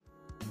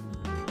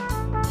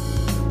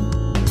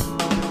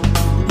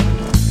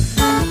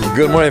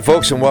Good morning,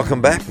 folks, and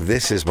welcome back.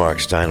 This is Mark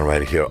Steiner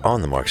right here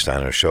on The Mark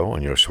Steiner Show,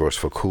 and your source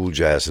for cool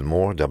jazz and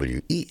more,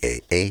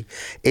 WEAA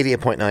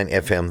 88.9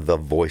 FM, the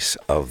voice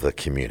of the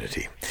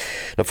community.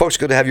 Now, folks,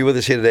 good to have you with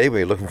us here today.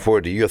 We're looking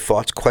forward to your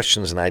thoughts,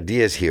 questions, and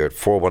ideas here at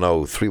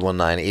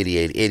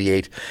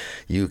 410-319-8888.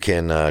 You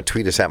can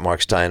tweet us at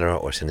Mark Steiner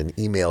or send an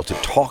email to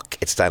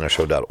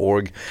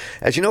talk@steinershow.org.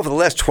 As you know, for the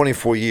last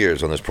 24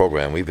 years on this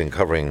program, we've been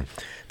covering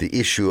the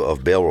issue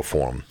of bail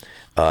reform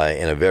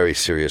in a very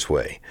serious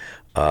way.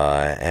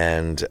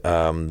 In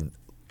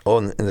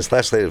this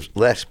last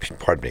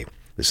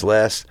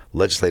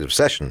legislative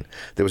session,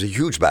 there was a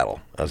huge battle,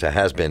 as there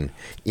has been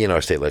in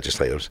our state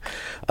legislature,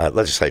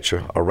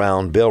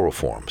 around bail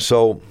reform.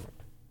 So,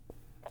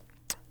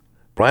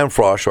 Brian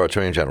Frosch, our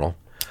Attorney General,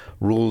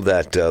 ruled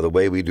that the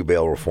way we do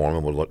bail reform,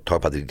 and we'll talk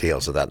about the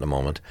details of that in a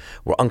moment,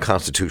 were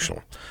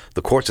unconstitutional.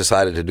 The courts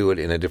decided to do it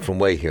in a different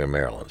way here in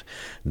Maryland.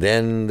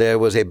 Then there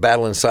was a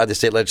battle inside the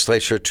state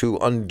legislature to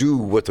undo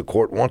what the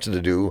court wanted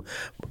to do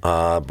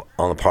on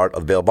the part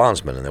of bail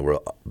bondsmen, and there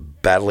were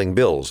battling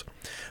bills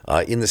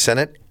in the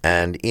Senate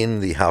and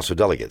in the House of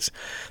Delegates.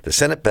 The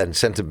Senate then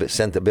sent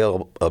a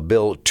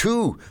bill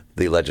to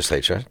the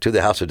legislature, to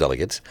the House of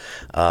Delegates,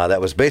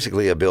 that was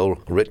basically a bill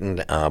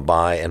written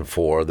by and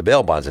for the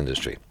bail bonds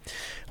industry.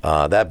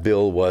 That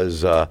bill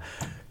was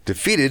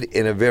defeated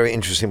in a very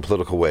interesting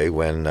political way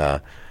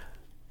when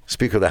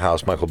Speaker of the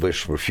House, Michael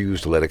Bush,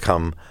 refused to let it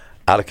come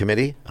out of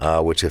committee,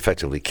 which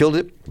effectively killed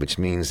it, which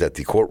means that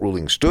the court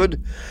ruling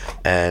stood.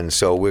 And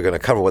so we're going to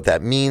cover what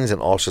that means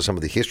and also some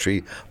of the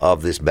history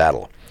of this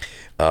battle.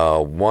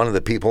 One of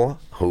the people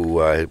who,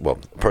 the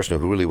person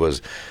who really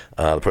was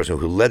the person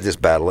who led this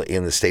battle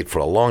in the state for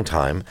a long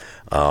time,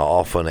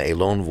 often a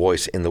lone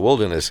voice in the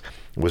wilderness,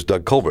 was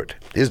Doug Colbert.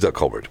 Is Doug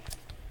Colbert.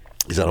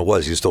 He's not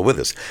he's still with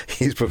us.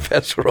 He's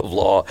professor of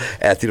law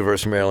at the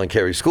University of Maryland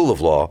Carey School of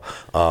Law.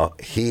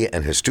 He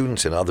and his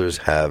students and others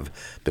have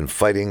been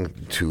fighting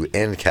to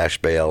end cash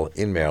bail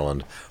in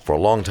Maryland for a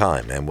long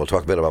time, and we'll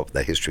talk a bit about what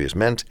that history has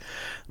meant.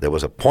 There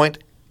was a point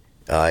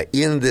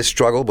in this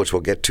struggle, which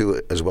we'll get to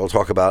as well,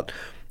 talk about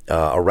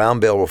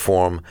around bail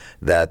reform,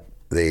 that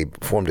they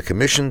formed a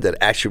commission that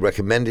actually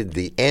recommended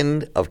the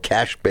end of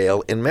cash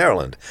bail in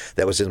Maryland.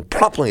 That was then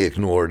promptly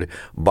ignored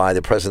by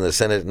the President of the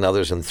Senate and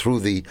others, and threw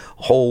the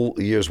whole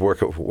year's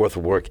worth of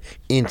work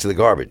into the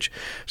garbage.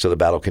 So the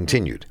battle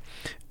continued.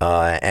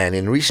 And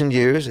in recent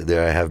years,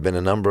 there have been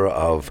a number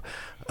of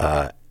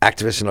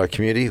activists in our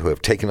community who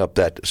have taken up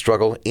that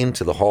struggle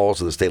into the halls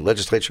of the state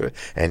legislature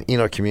and in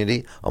our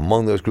community.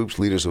 Among those groups,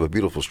 Leaders of a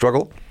Beautiful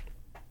Struggle,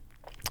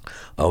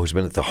 who's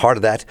been at the heart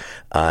of that.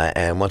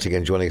 And once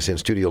again, joining us in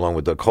studio along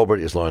with Doug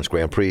Colbert is Lawrence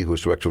Grandpre, who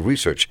is Director of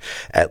Research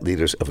at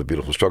Leaders of a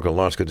Beautiful Struggle.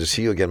 Lawrence, good to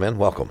see you again, man.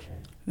 Welcome.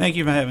 Thank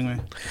you for having me.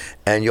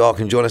 And you all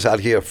can join us out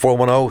here at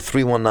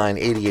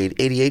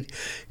 410-319-8888.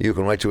 You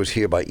can write to us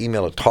here by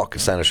email at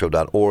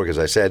talk@steinershow.org, as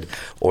I said,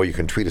 or you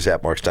can tweet us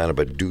at Mark Steiner,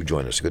 but do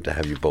join us. Good to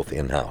have you both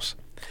in-house.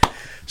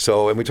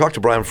 So, and we talked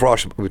to Brian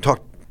Frosch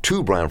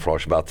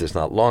about this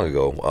not long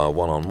ago,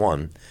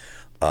 one-on-one.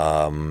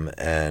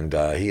 And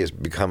he has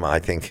become, I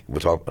think, we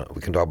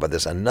can talk about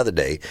this another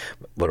day,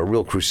 but a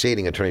real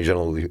crusading Attorney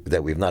General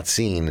that we've not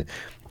seen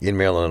in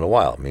Maryland in a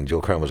while. I mean,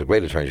 Joe Kernan was a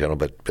great Attorney General,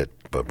 but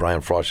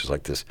Brian Frosch is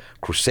like this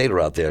crusader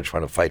out there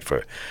trying to fight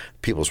for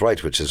people's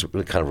rights, which is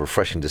really kind of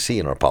refreshing to see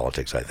in our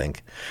politics, I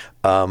think.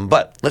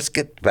 But let's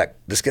get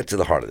to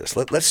the heart of this.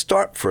 Let's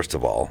start, first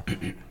of all.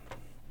 I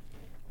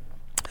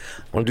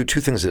want to do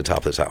two things at the top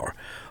of this hour.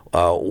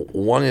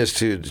 One is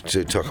to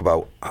talk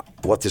about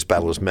what this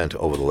battle has meant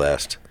over the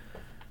last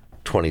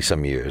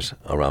 20-some years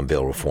around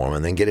bail reform,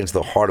 and then get into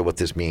the heart of what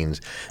this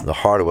means, and the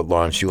heart of what,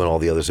 Lawrence, you and all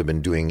the others have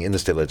been doing in the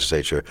state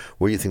legislature,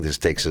 where you think this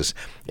takes us,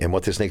 and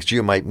what this next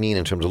year might mean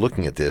in terms of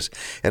looking at this,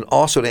 and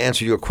also to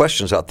answer your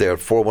questions out there at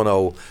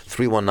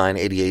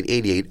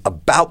 410-319-8888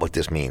 about what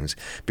this means,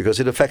 because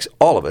it affects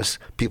all of us,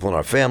 people in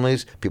our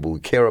families, people we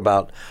care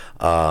about,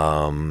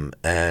 and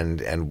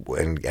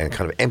kind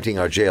of emptying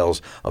our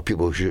jails of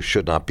people who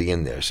should not be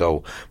in there.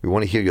 So we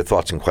want to hear your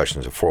thoughts and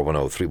questions at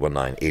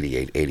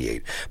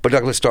 410-319-8888. But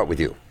Doug, let's start with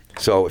you.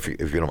 So if you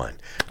don't mind,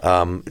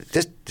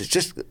 just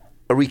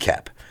a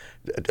recap.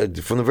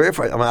 From the very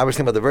first, I was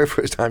thinking about the very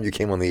first time you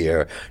came on the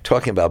air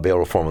talking about bail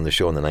reform on the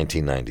show in the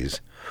 1990s.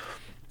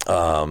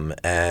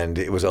 And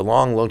it was a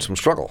long, lonesome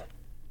struggle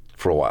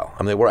for a while.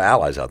 I mean, there were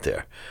allies out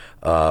there.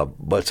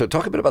 But so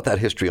talk a bit about that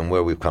history and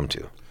where we've come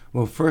to.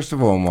 Well, first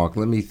of all, Mark,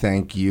 let me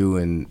thank you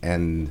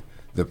and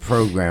the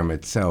program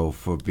itself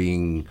for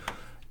being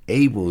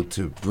able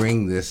to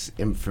bring this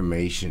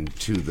information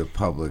to the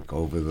public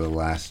over the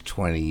last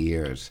 20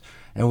 years.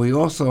 And we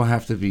also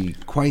have to be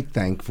quite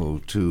thankful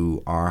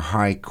to our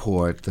High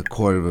Court, the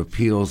Court of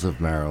Appeals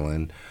of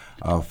Maryland,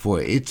 for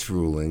its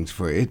rulings,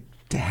 for it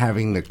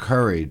having the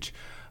courage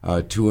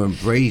to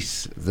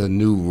embrace the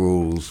new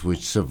rules,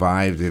 which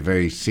survived a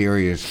very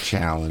serious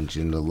challenge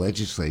in the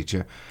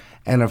legislature.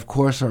 And, of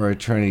course, our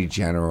Attorney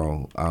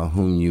General,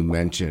 whom you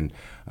mentioned,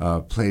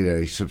 played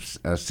a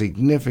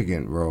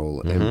significant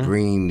role in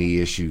bringing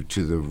the issue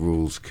to the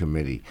Rules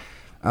Committee.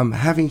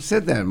 Having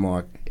said that,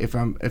 Mark, if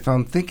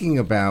I'm thinking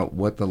about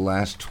what the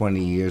last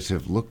 20 years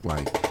have looked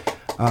like,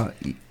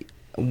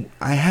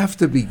 I have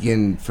to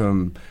begin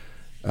from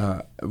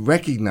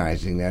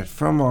recognizing that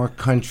from our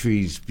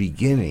country's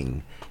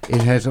beginning,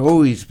 it has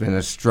always been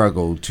a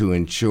struggle to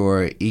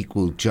ensure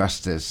equal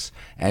justice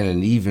and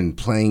an even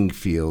playing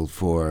field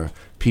for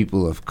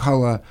people of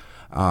color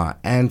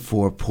and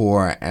for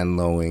poor and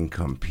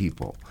low-income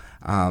people.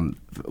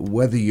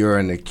 Whether you're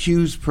an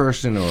accused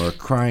person or a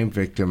crime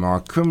victim, our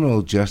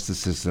criminal justice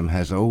system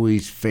has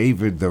always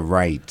favored the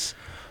rights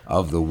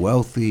of the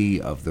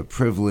wealthy, of the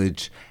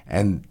privileged,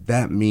 and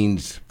that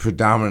means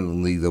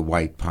predominantly the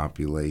white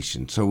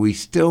population. So we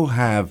still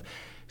have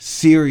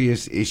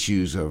serious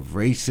issues of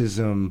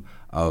racism,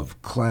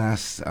 of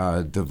class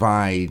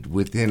divide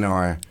within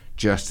our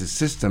justice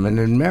system. And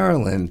in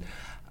Maryland,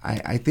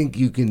 I think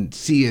you can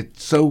see it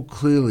so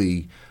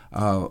clearly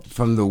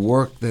from the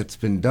work that's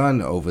been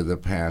done over the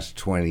past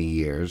 20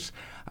 years,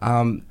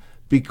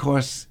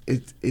 because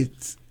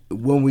it's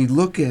when we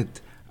look at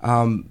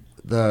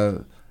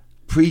the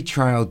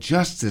pretrial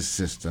justice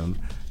system,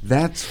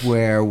 that's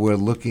where we're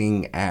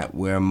looking at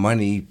where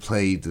money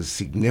played a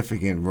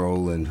significant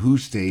role in who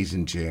stays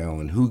in jail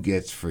and who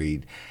gets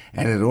freed.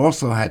 And it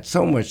also had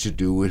so much to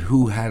do with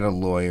who had a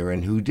lawyer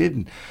and who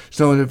didn't.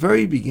 So in the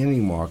very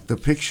beginning, Mark, the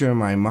picture in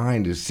my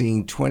mind is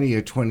seeing 20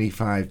 or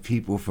 25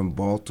 people from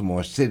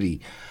Baltimore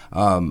City,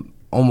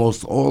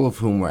 almost all of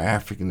whom were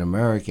African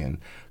American,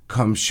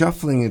 come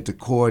shuffling into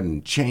court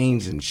in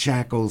chains and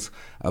shackles,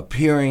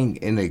 appearing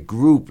in a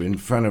group in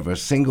front of a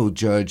single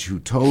judge who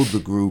told the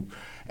group,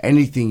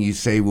 anything you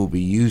say will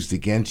be used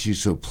against you,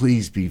 so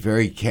please be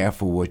very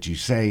careful what you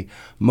say.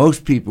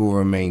 Most people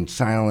remained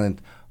silent.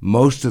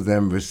 Most of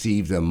them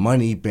received a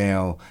money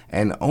bail,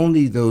 and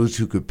only those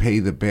who could pay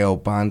the bail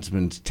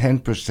bondsman's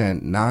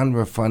 10%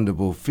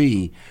 non-refundable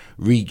fee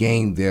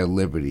regained their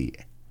liberty.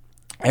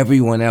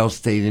 Everyone else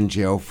stayed in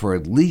jail for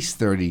at least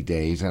 30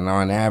 days, and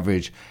on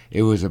average,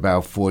 it was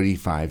about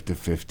 45 to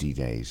 50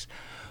 days.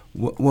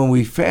 When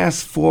we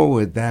fast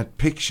forward that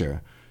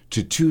picture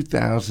to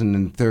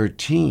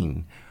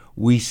 2013,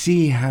 we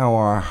see how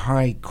our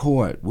high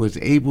court was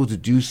able to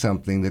do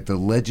something that the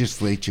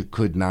legislature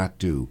could not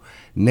do,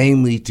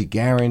 namely to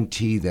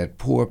guarantee that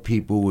poor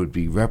people would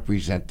be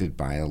represented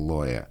by a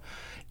lawyer.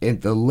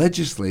 And the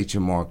legislature,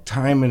 Mark,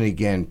 time and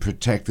again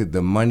protected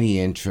the money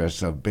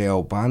interests of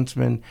bail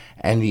bondsmen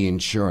and the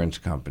insurance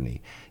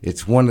company.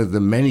 It's one of the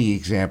many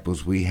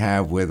examples we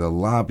have where the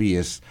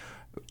lobbyist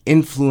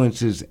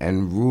influences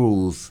and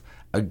rules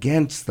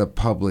against the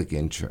public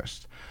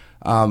interest.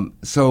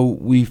 So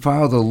we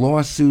filed a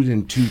lawsuit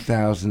in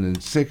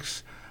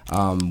 2006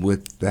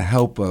 with the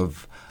help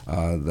of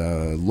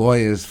the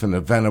lawyers from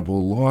the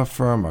Venable Law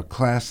Firm, a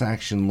class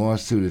action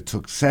lawsuit. It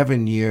took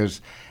 7 years,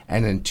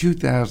 and in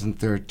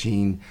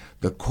 2013,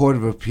 the Court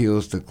of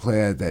Appeals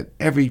declared that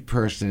every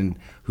person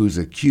who's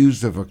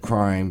accused of a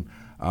crime,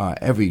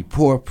 every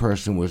poor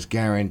person, was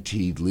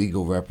guaranteed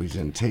legal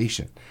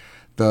representation.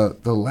 The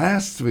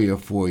last 3 or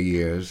 4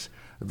 years,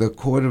 the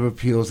Court of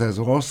Appeals has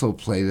also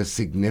played a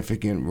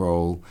significant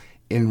role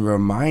in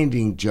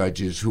reminding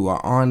judges who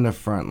are on the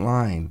front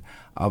line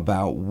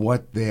about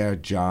what their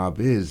job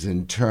is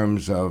in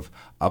terms of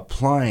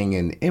applying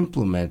and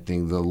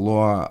implementing the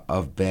law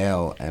of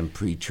bail and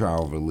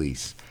pretrial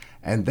release.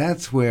 And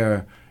that's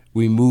where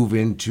we move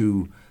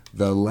into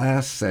the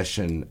last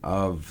session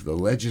of the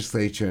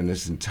legislature in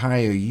this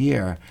entire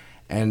year,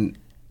 and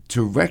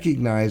to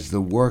recognize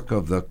the work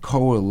of the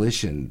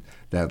coalition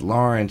that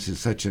Lawrence is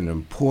such an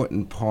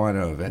important part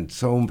of, and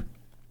so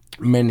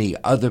many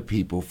other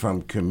people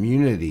from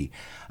community.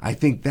 I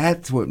think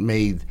that's what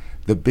made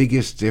the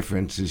biggest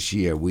difference this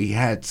year. We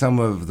had some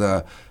of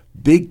the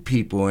big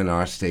people in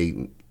our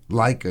state,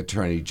 like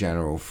Attorney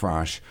General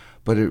Frosch,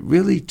 but it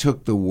really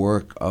took the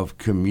work of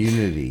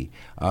community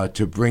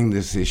to bring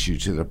this issue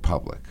to the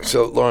public.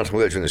 So, Lawrence, I'm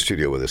glad you're in the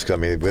studio with us. I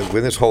mean,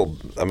 when this whole,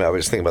 I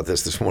was thinking about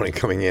this morning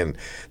coming in,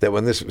 that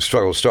when this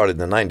struggle started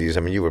in the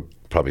 90s, you were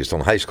probably still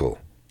in high school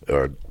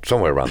or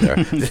somewhere around there.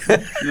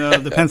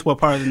 Depends what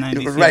part of the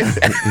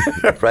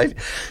 90s. Right, right.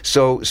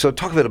 So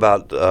talk a bit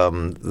about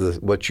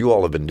what you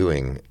all have been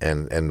doing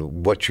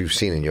and what you've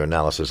seen in your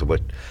analysis of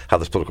how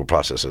this political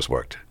process has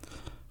worked.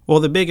 Well,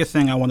 the biggest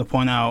thing I want to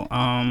point out,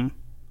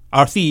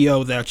 our CEO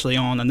was actually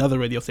on another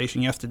radio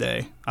station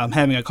yesterday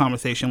having a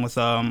conversation with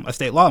a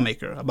state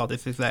lawmaker about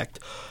this exact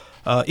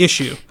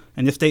issue.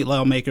 And this state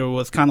lawmaker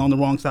was kind of on the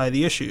wrong side of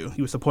the issue.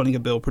 He was supporting a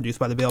bill produced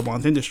by the bail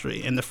bonds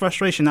industry. And the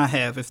frustration I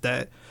have is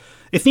that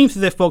it seems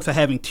as if folks are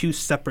having two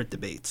separate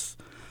debates.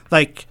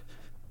 Like,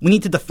 we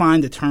need to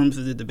define the terms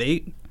of the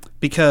debate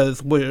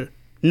because we're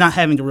not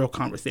having a real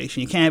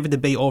conversation. You can't have a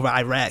debate over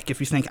Iraq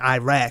if you think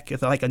Iraq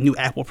is like a new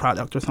Apple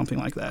product or something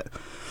like that.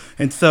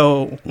 And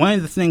so one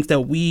of the things that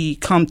we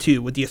come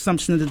to with the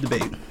assumption of the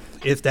debate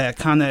is that,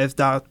 kind of as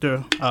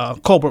Dr.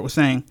 Colbert was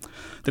saying,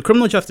 the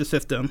criminal justice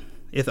system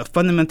is a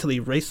fundamentally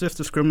racist,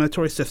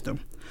 discriminatory system.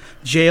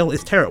 Jail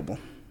is terrible,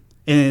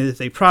 and it is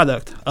a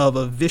product of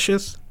a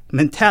vicious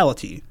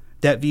mentality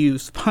that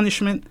views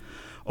punishment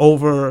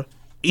over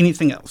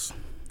anything else.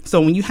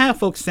 So when you have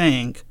folks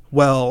saying,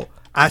 well,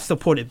 I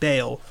supported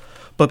bail,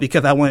 but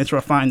because I wanted to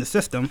refine the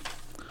system,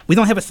 we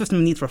don't have a system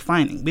that needs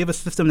refining. We have a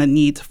system that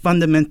needs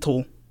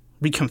fundamental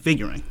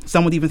reconfiguring.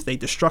 Some would even say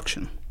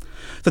destruction.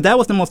 So that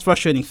was the most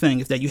frustrating thing,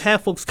 is that you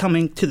have folks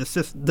coming to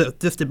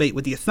this debate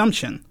with the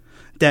assumption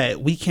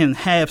that we can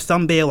have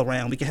some bail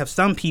around, we can have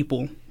some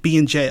people be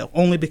in jail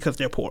only because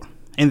they're poor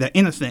and they're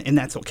innocent, and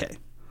that's okay.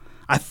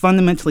 I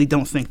fundamentally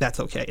don't think that's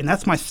okay. And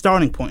that's my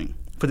starting point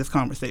for this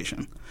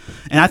conversation.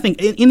 And I think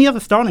any other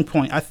starting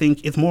point, I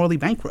think, is morally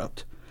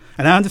bankrupt.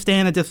 And I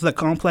understand that this is a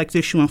complex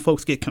issue and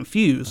folks get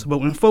confused. But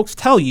when folks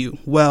tell you,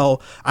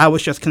 well, I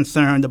was just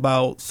concerned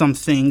about some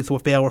things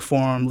with bail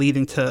reform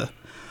leading to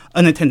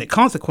unintended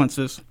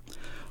consequences,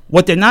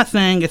 what they're not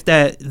saying is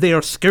that they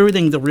are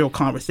skirting the real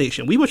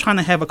conversation. We were trying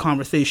to have a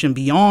conversation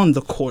beyond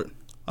the Court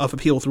of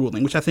Appeals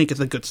ruling, which I think is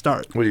a good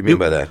start. What do you mean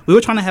by that? We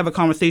were trying to have a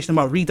conversation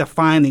about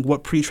redefining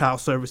what pretrial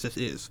services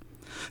is.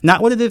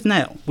 Not what it is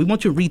now. We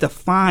want to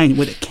redefine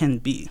what it can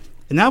be.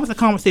 And that was a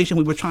conversation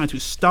we were trying to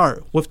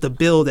start with the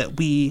bill that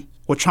we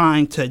were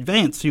trying to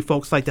advance through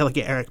folks like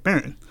Delegate Eric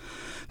Barron,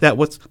 that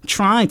was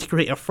trying to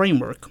create a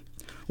framework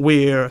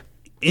where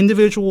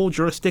individual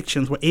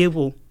jurisdictions were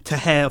able to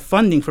have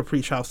funding for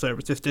pretrial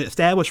services, to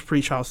establish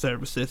pretrial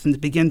services, and to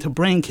begin to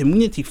bring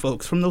community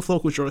folks from those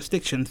local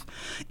jurisdictions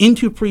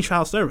into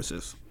pretrial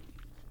services,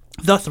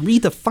 thus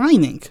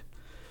redefining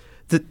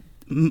the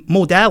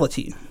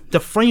modality, the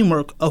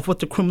framework of what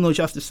the criminal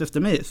justice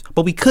system is.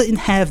 But we couldn't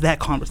have that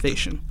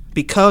conversation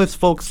because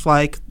folks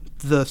like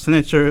the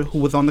senator who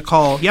was on the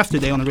call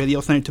yesterday on the radio,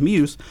 Senator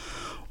Muse,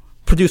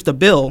 produced a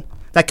bill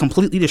that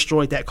completely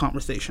destroyed that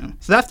conversation.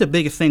 So that's the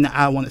biggest thing that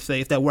I want to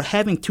say, is that we're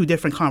having two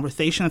different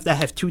conversations that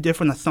have two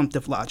different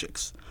assumptive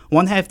logics.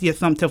 One has the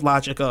assumptive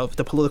logic of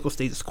the political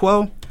status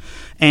quo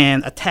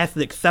and a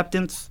tacit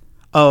acceptance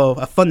of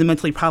a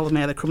fundamentally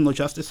problematic criminal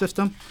justice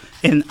system.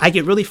 And I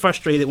get really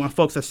frustrated when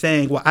folks are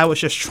saying, well, I was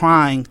just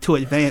trying to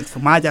advance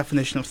my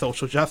definition of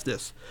social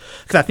justice.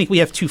 Because I think we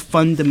have two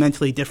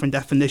fundamentally different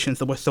definitions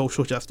of what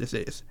social justice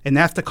is. And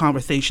that's the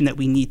conversation that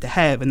we need to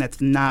have, and that's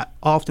not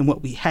often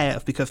what we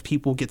have because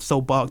people get so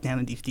bogged down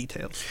in these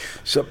details.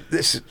 So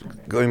this is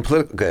going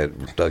political. Go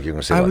ahead, Doug, you were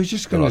going to say I was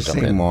just going to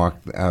say, Mark,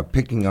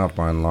 picking up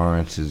on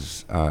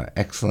Lawrence's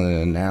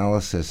excellent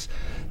analysis,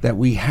 that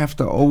we have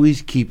to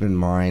always keep in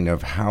mind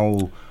of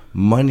how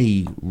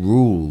money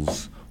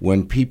rules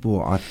when people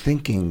are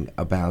thinking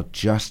about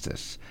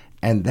justice.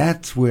 And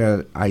that's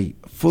where I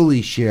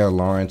fully share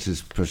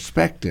Lawrence's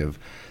perspective,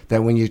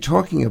 that when you're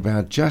talking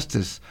about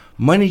justice,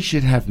 money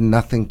should have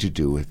nothing to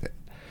do with it.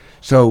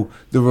 So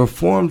the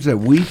reforms that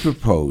we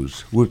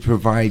propose would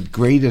provide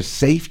greater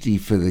safety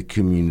for the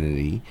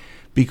community,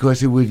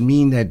 because it would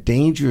mean that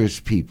dangerous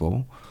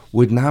people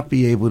would not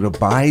be able to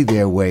buy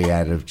their way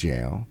out of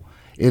jail.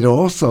 It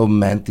also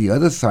meant, the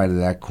other side of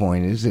that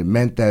coin is, it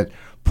meant that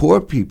poor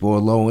people or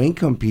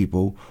low-income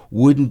people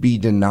wouldn't be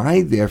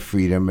denied their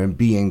freedom and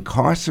be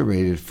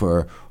incarcerated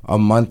for a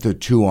month or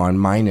two on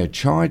minor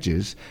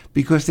charges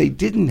because they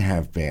didn't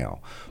have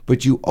bail.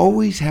 But you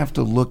always have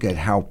to look at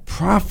how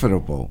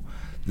profitable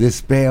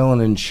this bail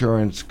and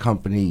insurance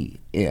company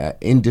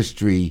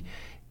industry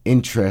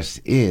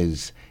interest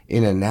is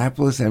in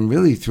Annapolis and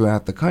really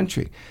throughout the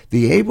country.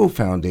 The Able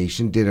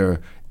Foundation did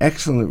an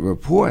excellent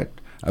report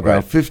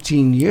about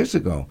 15 years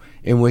ago,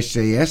 in which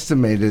they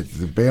estimated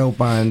the bail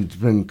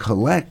bondsmen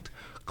collect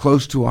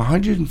close to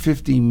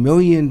 $150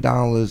 million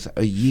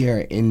a year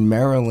in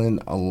Maryland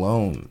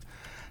alone.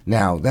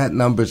 Now, that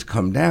number's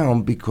come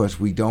down because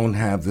we don't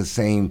have the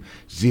same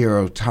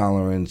zero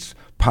tolerance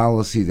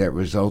policy that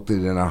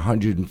resulted in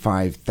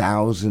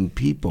 105,000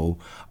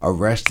 people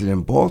arrested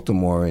in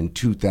Baltimore in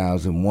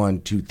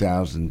 2001,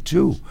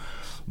 2002.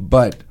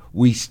 But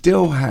we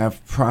still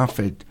have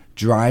profit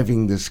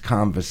driving this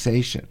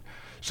conversation.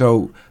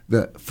 So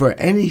for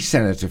any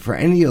senator, for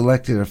any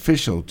elected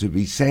official to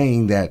be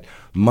saying that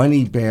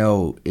money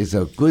bail is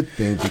a good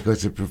thing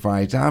because it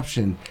provides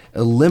option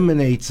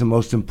eliminates the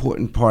most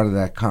important part of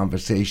that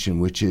conversation,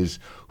 which is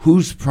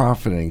who's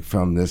profiting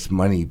from this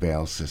money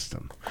bail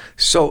system.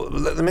 So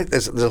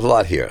there's a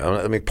lot here.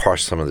 Let me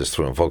parse some of this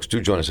through. And folks, do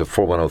join us at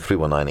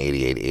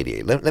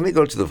 410-319-8888. Let me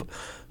go to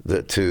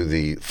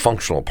the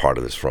functional part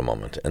of this for a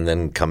moment, and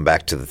then come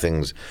back to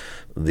the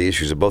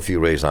issues that both of you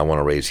raised and I want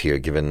to raise here,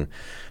 given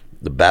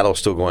the battle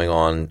still going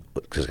on,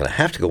 because it's going to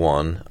have to go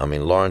on. I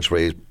mean, Lawrence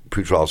raised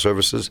pretrial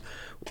services,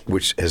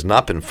 which has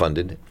not been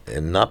funded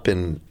and not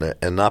been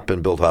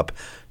built up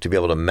to be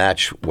able to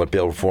match what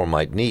bail reform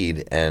might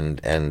need,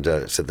 and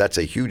so that's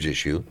a huge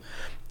issue,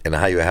 and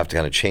how you have to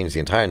kind of change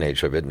the entire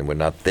nature of it, and we're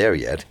not there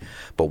yet.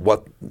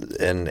 But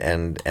and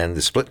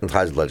the split in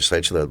ties of the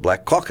legislature, the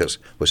Black Caucus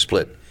was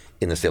split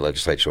in the state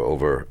legislature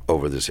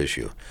over this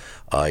issue,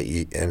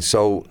 and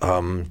so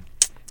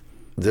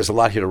there's a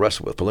lot here to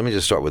wrestle with. But let me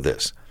just start with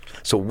this.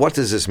 So what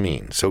does this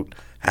mean? So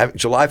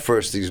July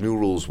 1st, these new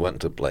rules went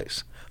into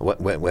place.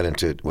 Went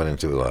into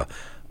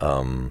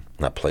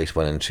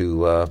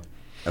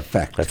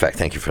Effect.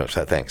 Thank you for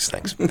that. Thanks.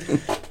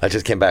 I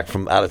just came back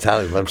from out of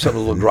town. I'm still a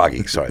little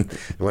groggy. Sorry.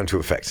 It went into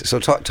effect. So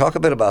talk a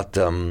bit about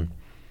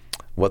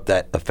what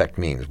that effect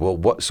means. Well,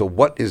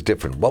 what is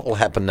different? What will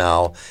happen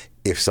now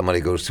if somebody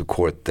goes to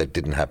court that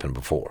didn't happen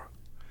before?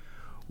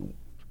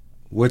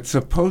 What's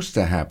supposed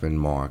to happen,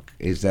 Mark,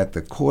 is that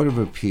the Court of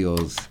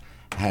Appeals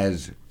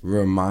has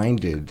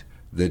reminded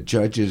the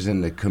judges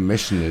and the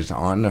commissioners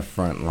on the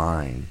front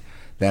line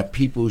that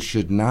people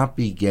should not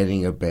be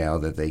getting a bail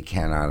that they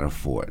cannot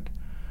afford.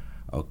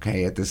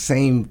 Okay, at the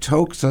same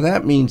token, so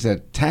that means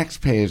that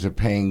taxpayers are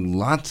paying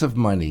lots of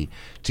money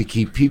to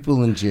keep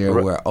people in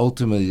jail where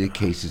ultimately the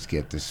cases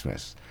get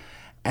dismissed.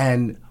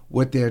 And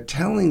what they're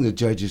telling the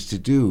judges to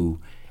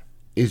do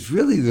is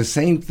really the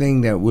same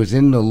thing that was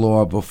in the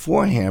law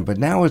beforehand, but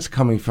now it's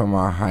coming from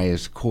our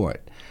highest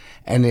court.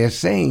 And they're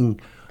saying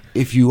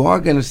if you are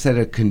going to set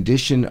a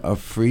condition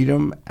of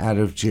freedom out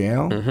of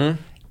jail,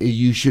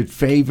 you should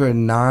favor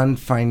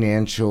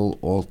non-financial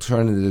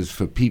alternatives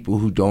for people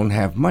who don't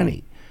have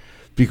money.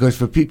 Because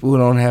for people who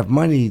don't have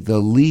money, the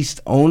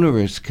least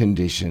onerous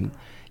condition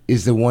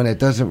is the one that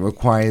doesn't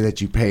require that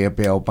you pay a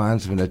bail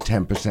bondsman a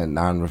 10%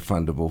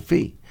 non-refundable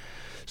fee.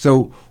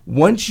 So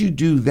once you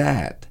do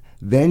that,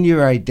 then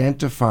you're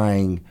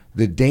identifying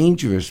the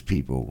dangerous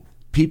people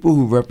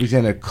who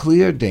represent a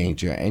clear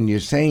danger, and you're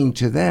saying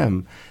to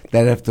them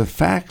that if the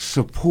facts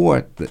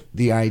support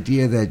the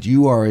idea that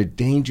you are a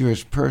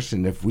dangerous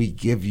person if we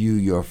give you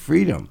your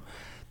freedom,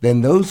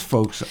 then those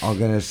folks are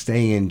going to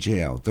stay in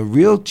jail. The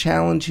real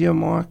challenge here,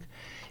 Mark,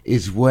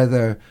 is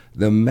whether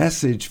the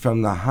message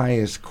from the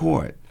highest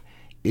court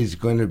is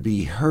going to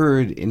be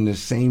heard in the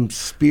same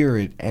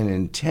spirit and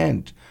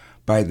intent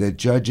by the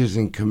judges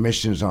and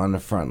commissioners on the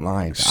front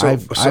lines.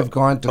 I've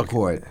gone to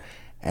court,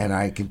 and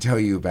I can tell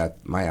you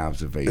about my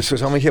observations. So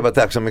tell me here about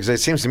that, because it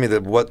seems to me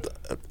that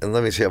and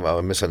let me see if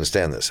I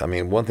misunderstand this. I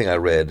mean, one thing I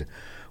read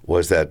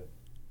was that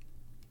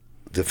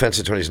defense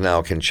attorneys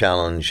now can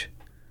challenge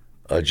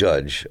a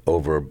judge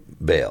over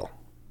bail,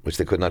 which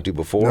they could not do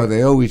before. No,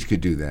 they always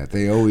could do that.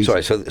 They always.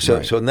 Sorry. So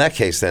right. in that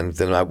case, then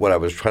what I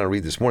was trying to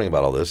read this morning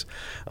about all this,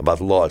 about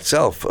the law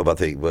itself,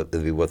 about what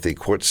the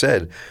court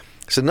said,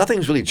 so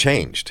nothing's really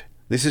changed.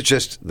 This is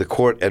just the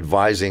court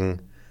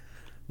advising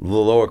the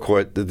lower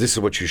court that this is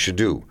what you should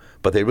do,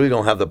 but they really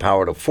don't have the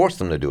power to force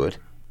them to do it.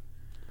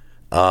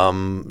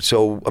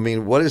 So, I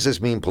mean, what does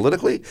this mean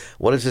politically?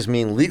 What does this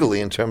mean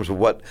legally in terms of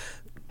what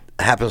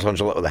happened on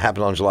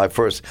July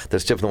 1st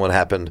that's different than what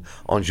happened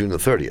on June the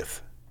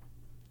 30th?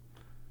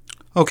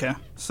 Okay,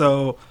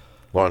 so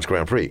Lawrence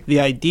Grandpre. The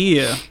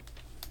idea,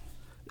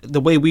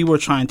 the way we were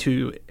trying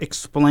to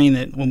explain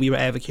it when we were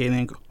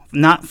advocating,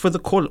 not for the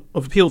Court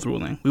of Appeals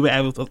ruling, we were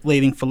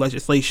advocating for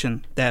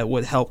legislation that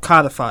would help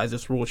codify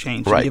this rule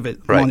change and give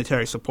it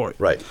monetary support.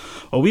 Right.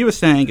 What we were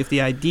saying is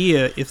the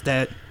idea is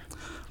that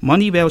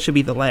money bail should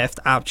be the last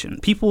option.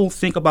 People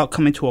think about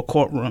coming to a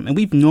courtroom, and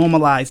we've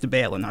normalized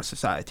bail in our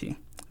society.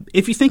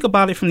 If you think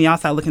about it from the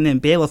outside looking in,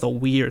 bail is a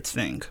weird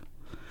thing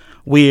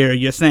where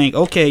you're saying,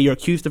 okay, you're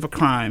accused of a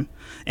crime,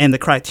 and the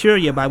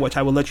criteria by which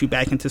I will let you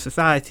back into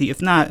society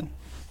is not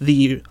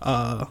the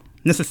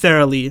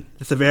necessarily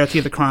the severity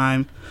of the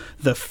crime,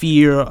 the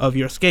fear of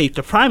your escape.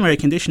 The primary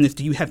condition is,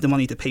 do you have the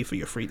money to pay for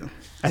your freedom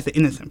as an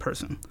innocent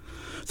person?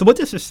 So what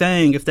this is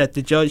saying is that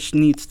the judge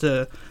needs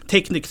to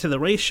take into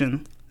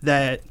consideration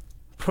that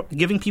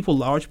giving people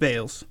large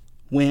bails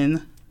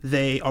when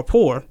they are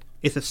poor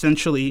is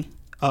essentially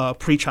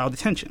pre-trial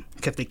detention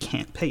because they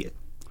can't pay it.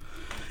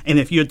 And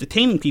if you're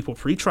detaining people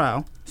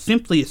pre-trial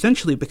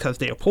essentially because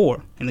they are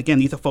poor, and again,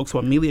 these are folks who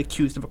are merely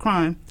accused of a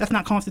crime, that's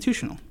not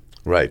constitutional.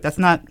 Right.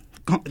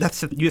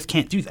 You just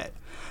can't do that.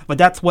 But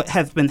that's what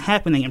has been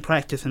happening in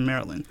practice in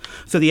Maryland.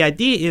 So the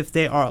idea is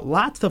there are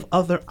lots of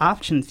other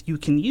options you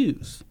can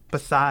use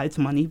besides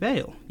money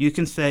bail. You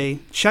can say,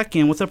 check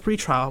in with a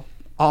pretrial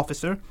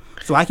officer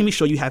so I can be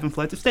sure you haven't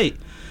fled the state.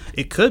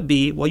 It could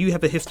be, well, you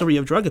have a history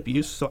of drug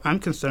abuse, so I'm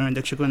concerned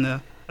that you're going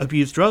to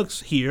abuse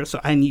drugs here, so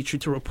I need you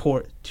to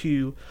report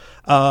to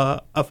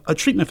a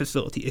treatment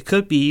facility. It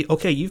could be,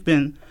 okay, you've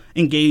been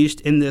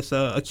engaged in this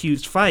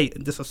accused fight,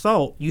 this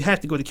assault, you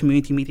have to go to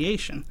community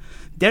mediation.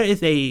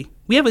 We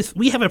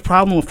have a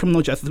problem with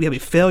criminal justice. We have a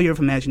failure of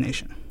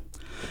imagination.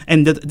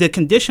 And the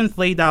conditions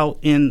laid out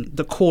in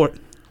the Court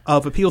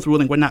of Appeals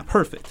ruling were not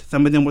perfect.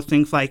 Some of them were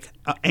things like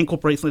ankle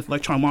bracelets,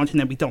 electronic monitoring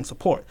that we don't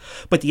support.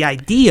 But the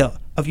idea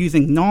of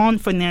using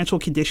non-financial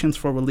conditions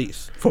for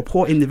release for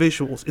poor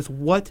individuals is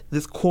what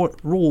this court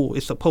rule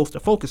is supposed to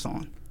focus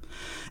on.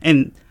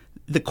 And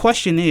the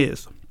question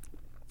is,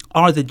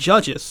 are the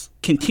judges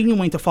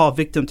continuing to fall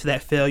victim to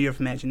that failure of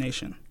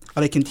imagination?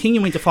 Are they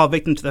continuing to fall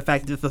victim to the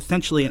fact that it's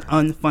essentially an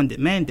unfunded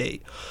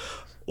mandate?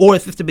 Or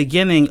is this the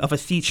beginning of a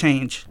sea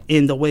change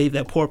in the way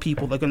that poor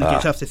people are going to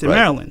get justice in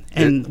Maryland?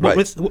 And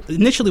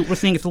initially what we're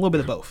seeing is a little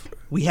bit of both.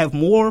 We have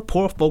more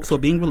poor folks who are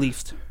being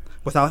released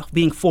without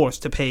being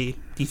forced to pay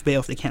these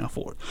bails they can't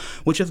afford,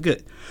 which is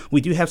good. We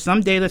do have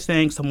some data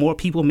saying some more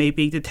people may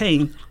be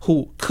detained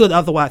who could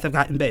otherwise have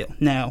gotten bail.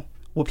 Now,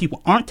 what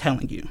people aren't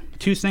telling you,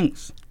 two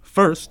things.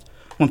 First,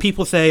 when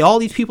people say all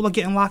these people are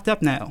getting locked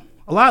up now,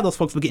 a lot of those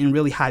folks were getting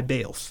really high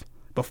bails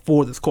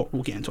before this court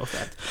rule came into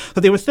effect.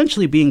 So they were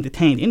essentially being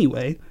detained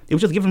anyway. They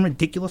were just given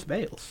ridiculous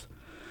bails.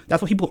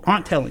 That's what people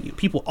aren't telling you.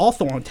 People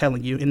also aren't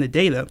telling you in the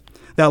data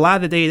that a lot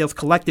of the data that was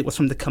collected was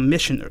from the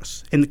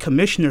commissioners, and the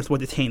commissioners were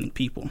detaining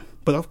people.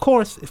 But of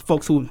course, if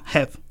folks who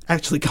have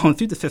actually gone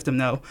through the system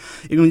know,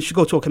 when you should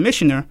go to a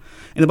commissioner,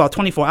 in about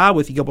 24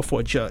 hours, you go before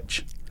a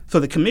judge. So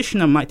the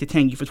commissioner might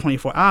detain you for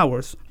 24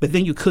 hours, but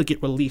then you could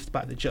get released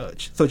by the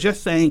judge. So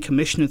just saying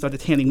commissioners are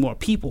detaining more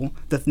people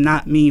does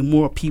not mean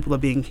more people are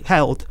being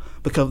held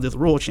because of this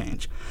rule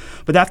change.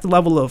 But that's the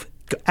level of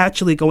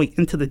actually going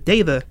into the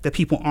data that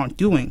people aren't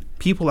doing.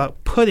 People are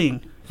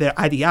putting their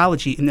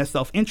ideology and their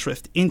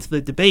self-interest into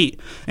the debate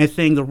and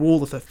saying the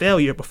rule is a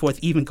failure before it's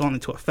even gone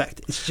into effect.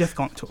 It's just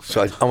gone into effect.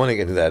 So I want to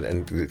get into that,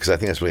 and because I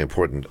think that's really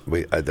important.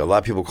 There are a lot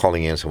of people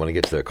calling in, so I want to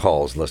get to their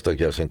calls. Unless Doug,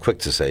 you have something quick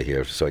to say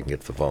here so I can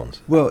get to the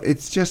phones. Well,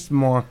 it's just,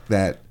 Mark,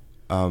 that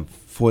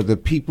for the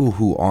people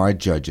who are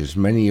judges,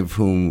 many of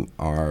whom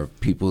are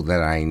people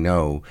that I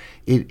know,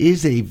 it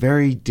is a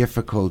very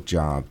difficult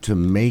job to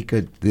make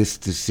this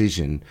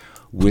decision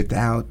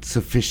without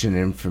sufficient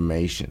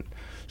information.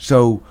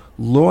 So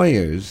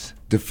lawyers,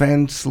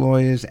 defense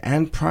lawyers,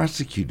 and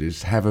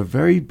prosecutors have a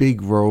very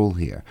big role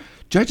here.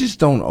 Judges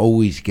don't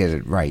always get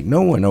it right.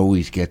 No one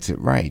always gets it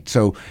right.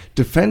 So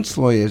defense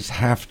lawyers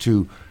have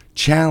to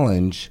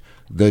challenge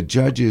the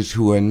judges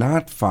who are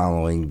not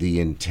following the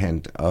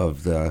intent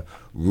of the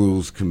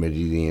Rules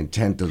Committee, the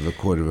intent of the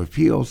Court of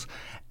Appeals.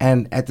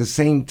 And at the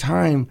same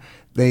time,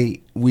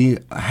 we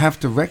have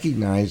to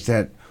recognize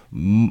that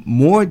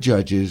more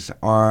judges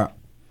are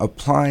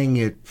applying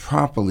it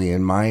properly,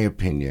 in my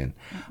opinion.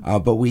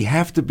 But we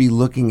have to be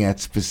looking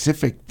at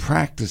specific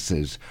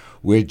practices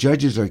where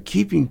judges are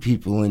keeping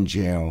people in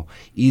jail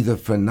either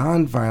for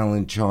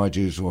nonviolent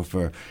charges or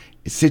for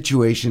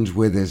situations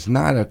where there's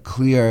not a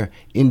clear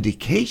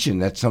indication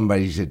that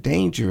somebody's a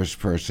dangerous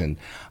person,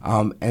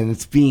 and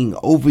it's being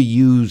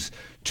overused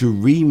to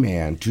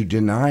remand, to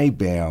deny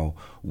bail,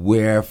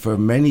 where for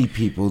many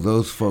people,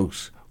 those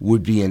folks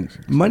would be in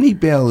money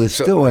bail is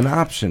still an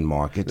option,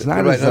 Mark. It's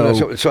not right, as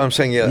though. So I'm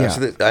saying,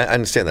 I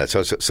understand that.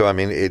 So I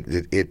mean,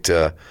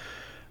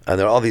 and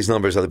there are all these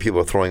numbers other people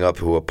are throwing up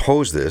who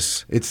oppose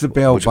this. It's the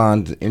bail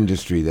bond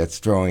industry that's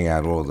throwing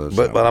out all those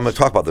numbers. But I'm going to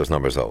talk about those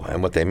numbers, though,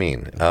 and what they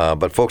mean.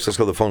 But, folks, let's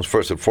go to the phones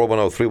first at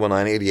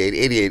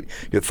 410-319-8888.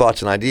 Your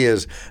thoughts and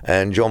ideas.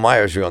 And Joe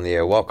Myers, you're on the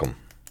air. Welcome.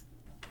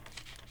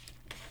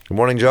 Good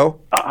morning,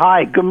 Joe.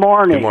 Hi, good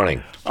morning. Good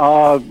morning.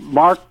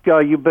 Mark,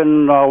 you've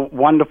been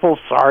wonderful.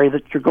 Sorry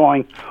that you're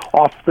going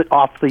off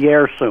the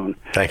air soon.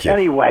 Thank you.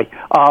 Anyway,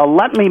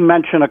 let me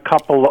mention a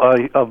couple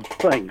of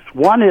things.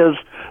 One is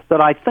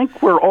that I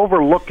think we're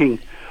overlooking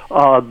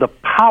the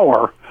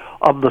power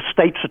of the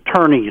state's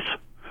attorney's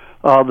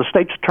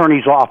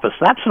office.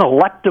 That's an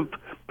elective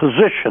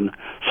position,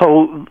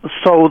 so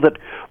that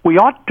we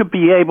ought to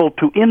be able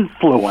to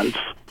influence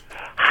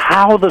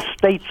how the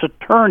state's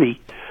attorney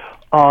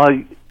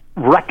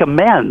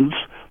recommends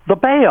the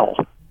bail.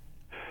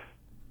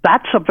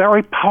 That's a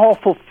very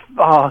powerful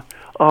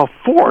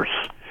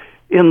force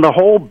in the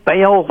whole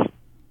bail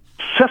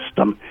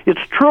system.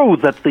 It's true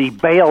that the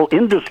bail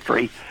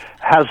industry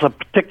has a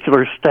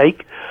particular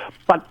stake,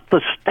 but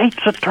the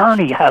state's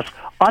attorney has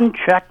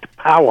unchecked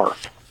power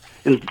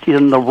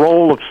in the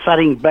role of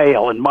setting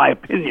bail, in my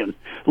opinion.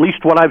 At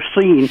least what I've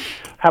seen,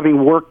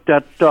 having worked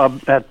at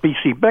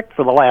BC BIC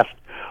for the last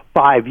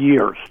 5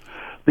 years.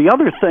 The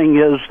other thing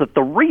is that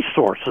the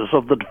resources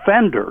of the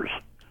defenders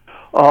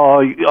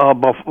are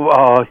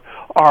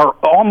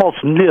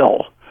almost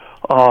nil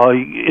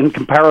in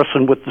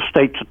comparison with the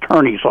state's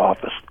attorney's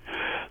office.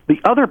 The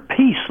other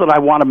piece that I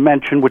want to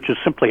mention, which is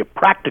simply a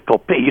practical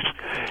piece,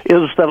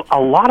 is that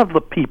a lot of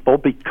the people,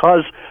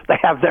 because they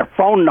have their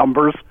phone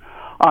numbers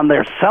on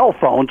their cell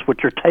phones,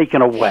 which are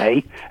taken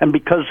away, and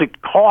because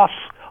it costs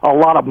a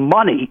lot of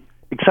money,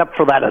 except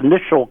for that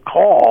initial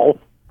call,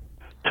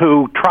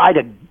 to try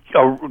to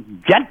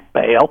get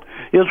bail,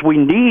 is we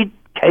need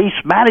case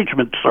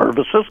management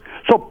services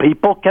so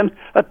people can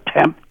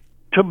attempt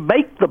to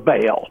make the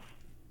bail.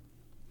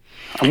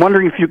 I'm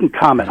wondering if you can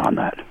comment on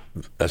that.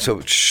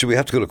 So should we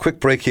have to go to a quick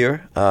break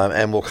here,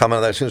 and we'll comment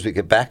on that as soon as we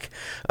get back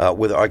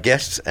with our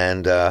guests.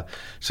 And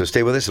so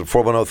stay with us at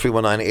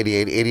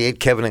 410-319-8888.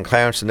 Kevin and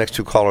Clarence, the next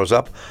two callers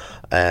up,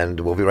 and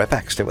we'll be right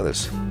back. Stay with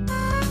us.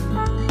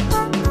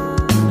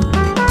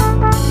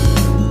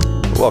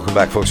 Welcome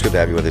back, folks. Good to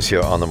have you with us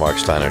here on the Mark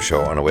Steiner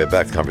Show. On our way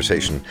back, the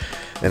conversation,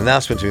 an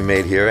announcement to be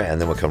made here, and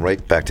then we'll come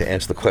right back to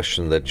answer the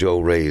question that Joe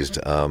raised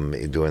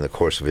during the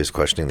course of his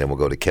questioning. Then we'll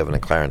go to Kevin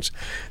and Clarence,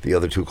 the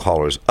other two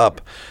callers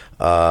up.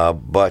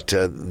 But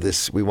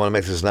we want to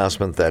make this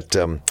announcement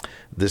that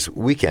this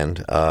weekend,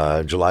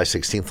 July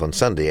 16th on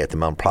Sunday, at the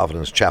Mount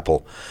Providence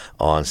Chapel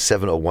on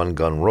 701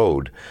 Gun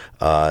Road,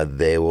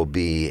 there will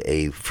be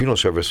a funeral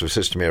service for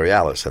Sister Mary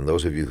Alice. And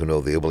those of you who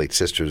know the Oblate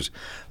Sisters,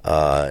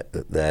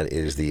 that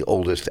is the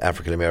oldest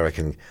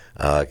African-American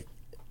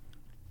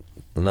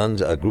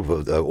nuns, a group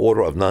of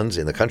order of nuns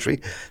in the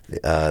country.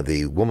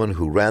 The woman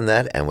who ran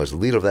that and was the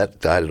leader of that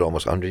died at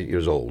almost 100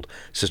 years old,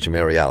 Sister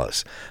Mary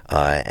Alice.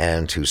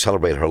 And to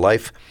celebrate her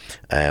life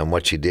and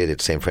what she did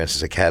at St.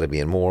 Francis Academy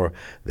and more,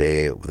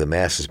 the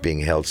Mass is being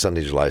held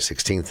Sunday, July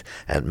 16th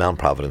at Mount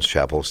Providence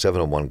Chapel,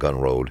 701 Gun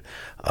Road.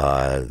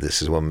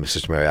 This is woman,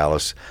 Sister Mary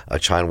Alice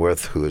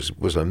Chineworth, who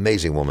was an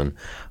amazing woman,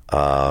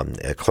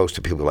 close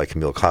to people like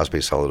Camille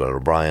Cosby, Soledad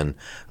O'Brien,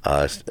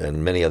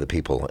 and many other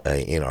people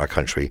in our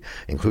country,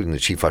 including the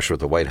chief usher at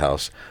the White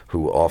House,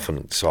 who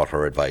often sought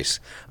her advice,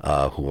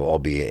 who will all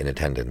be in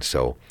attendance.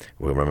 So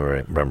we're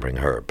remembering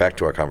her. Back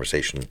to our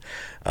conversation.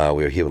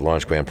 We are here with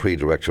Lawrence Grandpre,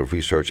 Director of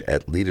Research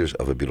at Leaders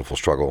of a Beautiful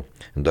Struggle,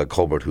 and Doug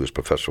Colbert, who is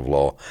Professor of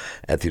Law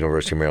at the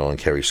University of Maryland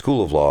Carey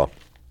School of Law,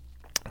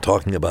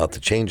 talking about the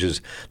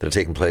changes that are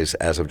taking place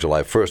as of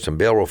July 1st in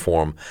bail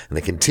reform and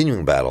the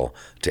continuing battle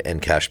to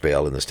end cash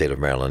bail in the state of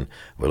Maryland.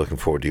 We're looking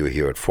forward to you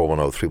here at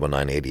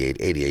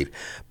 410-319-8888.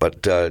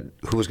 But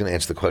who was going to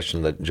answer the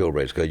question that Joe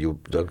raised? Go you,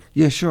 Doug?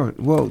 Yeah, sure.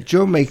 Well,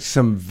 Joe makes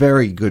some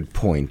very good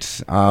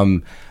points.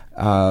 And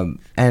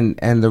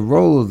the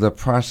role of the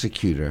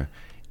prosecutor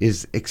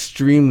is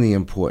extremely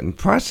important.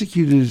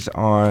 Prosecutors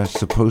are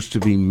supposed to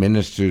be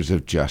ministers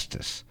of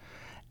justice.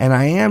 And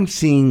I am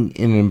seeing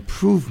an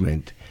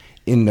improvement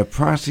in the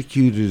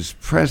prosecutor's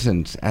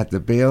presence at the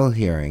bail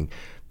hearing,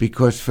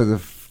 because for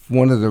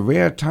one of the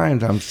rare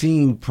times I'm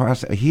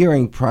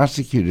hearing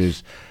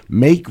prosecutors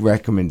make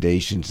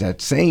recommendations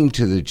that saying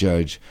to the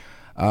judge,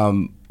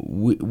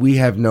 we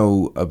have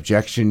no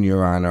objection,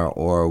 Your Honor,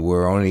 or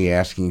we're only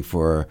asking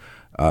for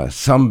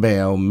some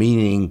bail,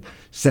 meaning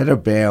set a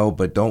bail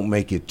but don't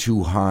make it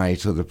too high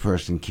so the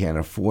person can't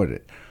afford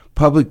it.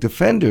 Public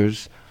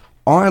defenders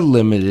are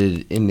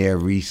limited in their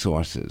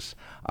resources.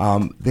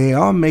 They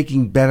are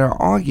making better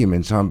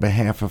arguments on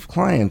behalf of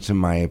clients, in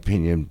my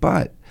opinion,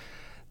 but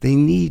they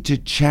need to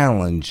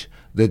challenge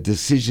the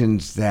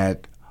decisions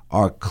that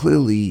are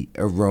clearly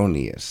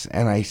erroneous.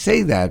 And I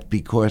say that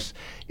because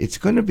it's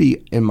going to be,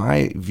 in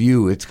my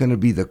view, it's going to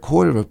be the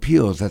Court of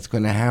Appeals that's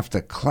going to have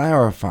to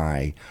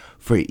clarify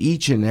for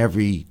each and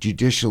every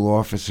judicial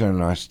officer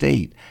in our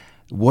state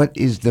what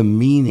is the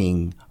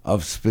meaning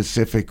of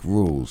specific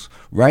rules.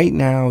 Right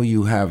now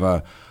you have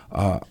a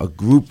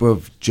group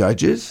of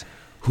judges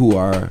who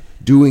are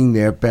doing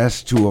their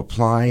best to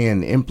apply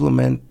and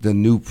implement the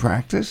new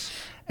practice,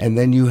 and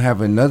then you have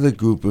another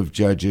group of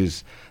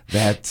judges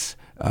that's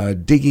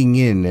digging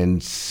in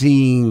and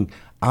seeing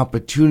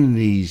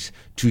opportunities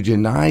to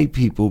deny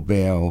people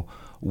bail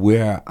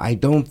where I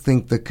don't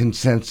think the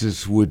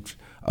consensus would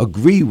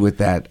agree with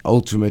that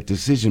ultimate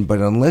decision.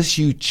 But unless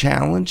you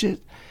challenge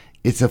it,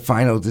 it's a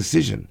final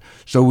decision.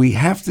 So we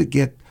have to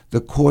get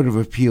the Court of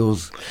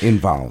Appeals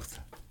involved.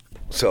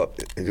 So,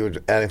 do you want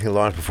to add anything,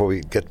 Lawrence, before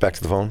we get back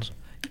to the phones?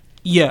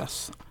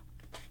 Yes.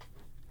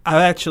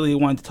 I actually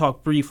wanted to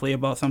talk briefly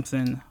about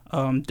something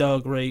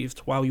Doug raised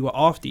while we were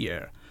off the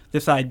air.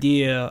 This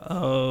idea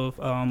of,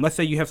 let's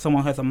say you have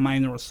someone who has a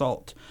minor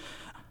assault.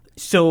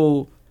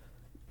 So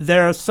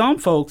there are some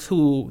folks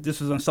who,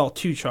 this is an assault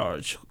 2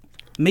 charge.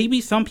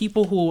 Maybe some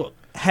people who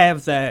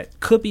have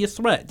that could be a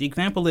threat. The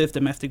example is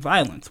domestic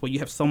violence, where you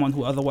have someone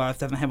who otherwise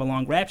doesn't have a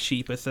long rap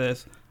sheet but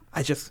says,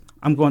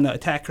 I'm going to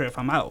attack her if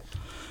I'm out.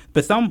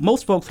 But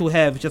most folks who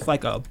have just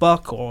like a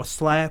buck or a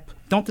slap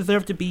don't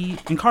deserve to be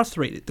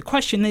incarcerated. The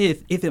question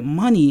is it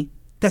money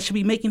that should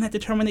be making that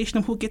determination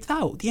of who gets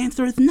out? The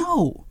answer is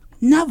no,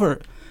 never.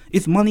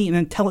 Is money an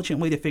intelligent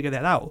way to figure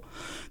that out?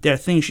 There are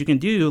things you can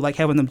do, like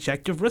have an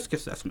objective risk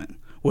assessment,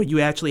 where you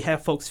actually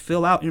have folks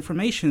fill out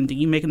information, then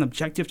you make an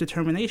objective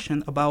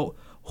determination about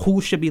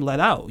who should be let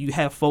out. You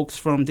have folks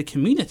from the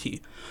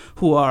community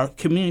who are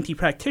community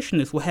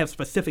practitioners who have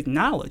specific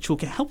knowledge who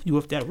can help you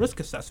with that risk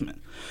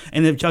assessment.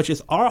 And if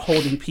judges are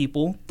holding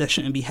people that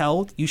shouldn't be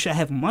held, you should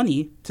have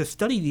money to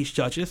study these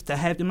judges to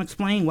have them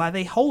explain why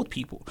they hold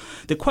people.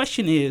 The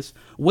question is,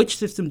 which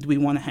system do we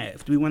want to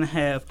have? Do we want to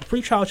have a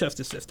pretrial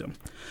justice system,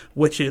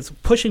 which is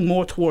pushing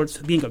more towards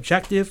being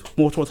objective,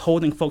 more towards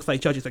holding folks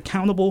like judges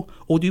accountable,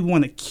 or do we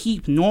want to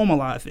keep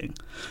normalizing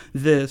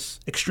this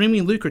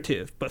extremely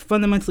lucrative but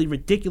fundamentally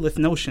ridiculous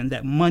notion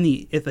that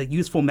money is a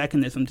useful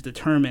mechanism to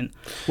determine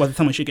whether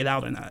someone should get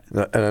out or not?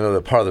 And I know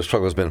that part of the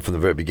struggle has been from the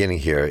very beginning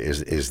here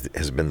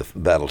has been the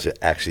battle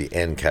to actually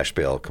end cash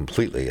bail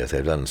completely, as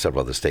they've done in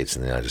several other states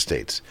in the United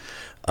States.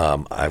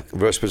 I have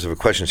very specific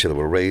questions here that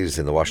were raised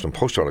in the Washington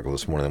Post article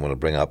this morning I want to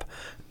bring up.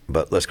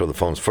 But let's go to the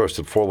phones first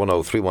at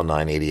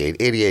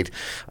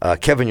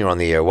 410-319-8888. Kevin, you're on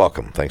the air.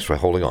 Welcome. Thanks for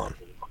holding on.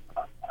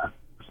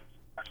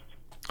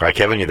 All right,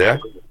 Kevin, you there?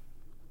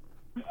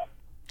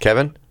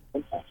 Kevin?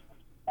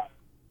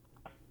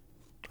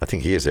 I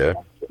think he is there.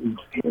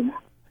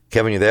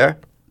 Kevin, you there?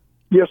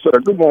 Yes, sir.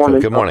 Good morning.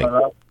 Good morning.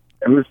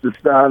 And Mr.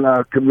 Stein,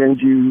 I commend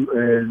you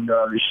and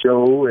the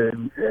show,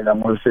 and I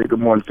want to say good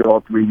morning to all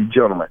three of you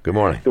gentlemen. Good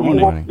morning.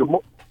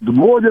 The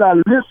more that I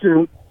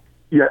listen,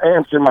 you're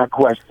answering my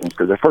questions,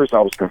 because at first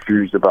I was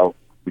confused about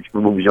which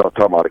movies y'all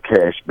talking about a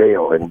cash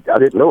bail, and I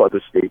didn't know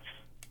other states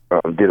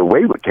did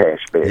away with cash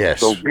bail.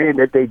 Yes. So being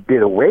that they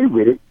did away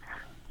with it,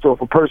 So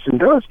if a person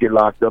does get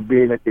locked up,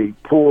 being that they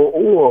poor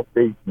or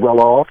they well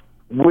off,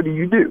 what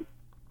do?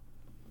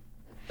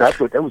 That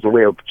was a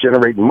way of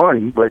generating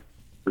money, but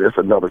that's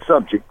another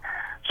subject.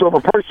 So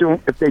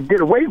if they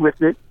get away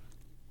with it,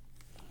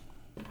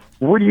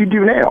 what do you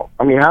do now?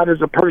 I mean, how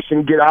does a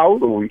person get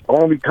out, or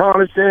on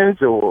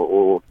reconnaissance,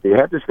 or they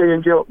have to stay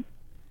in jail?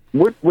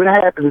 What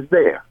happens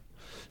there?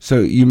 So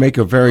you make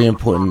a very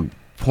important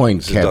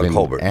point, Kevin. Doug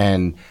Colbert.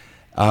 And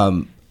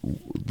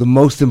the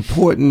most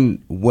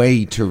important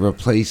way to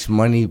replace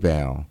money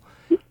bail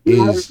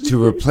is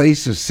to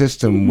replace a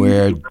system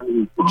where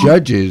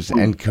judges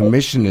and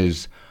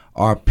commissioners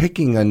are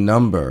picking a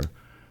number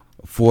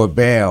for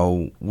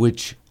bail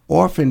which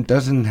often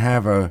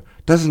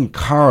doesn't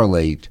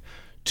correlate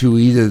to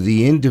either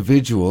the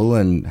individual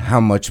and how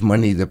much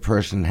money the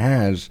person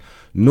has,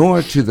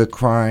 nor to the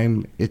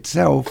crime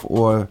itself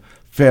or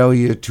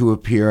failure to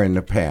appear in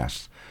the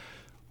past.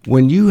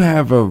 When you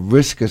have a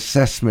risk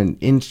assessment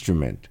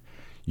instrument,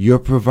 you're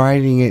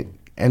providing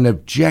an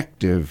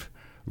objective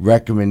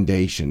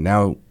recommendation.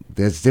 Now,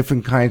 there's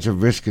different kinds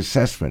of risk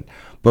assessment,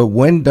 but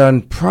when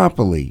done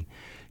properly,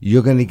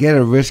 you're going to get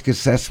a risk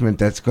assessment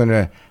that's going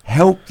to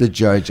help the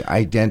judge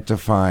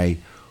identify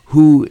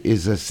who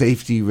is a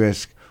safety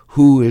risk,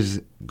 who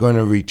is going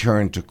to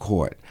return to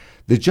court.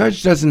 The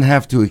judge doesn't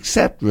have to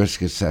accept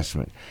risk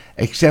assessment,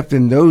 except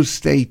in those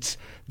states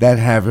that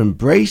have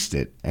embraced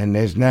it, and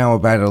there's now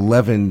about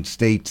 11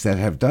 states that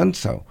have done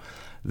so.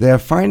 They're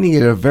finding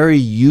it a very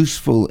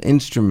useful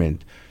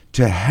instrument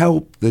to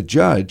help the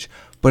judge,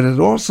 but it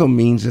also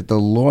means that the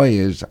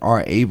lawyers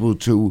are able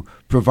to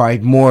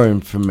provide more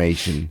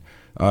information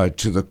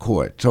to the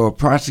court. So a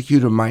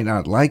prosecutor might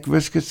not like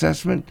risk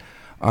assessment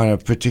on a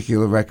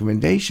particular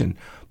recommendation,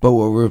 but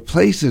what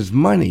replaces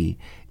money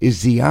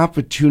is the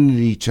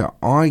opportunity to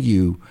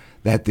argue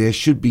that there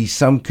should be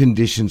some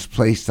conditions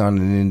placed on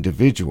an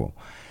individual.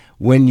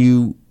 When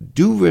you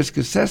do risk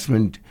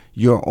assessment,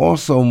 you're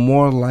also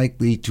more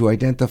likely to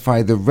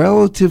identify the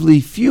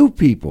relatively few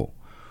people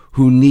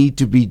who need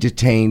to be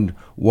detained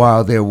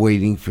while they're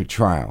waiting for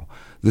trial.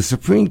 The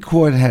Supreme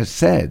Court has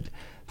said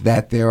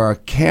that there are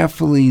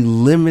carefully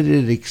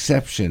limited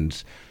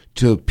exceptions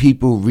to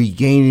people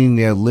regaining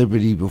their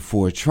liberty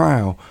before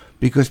trial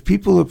because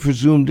people are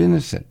presumed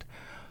innocent.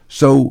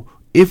 So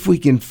if we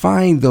can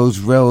find those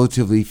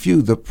relatively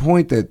few, the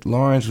point that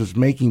Lawrence was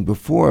making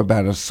before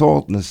about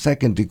assault in the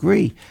second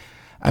degree,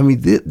 I mean,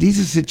 these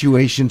are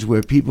situations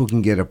where people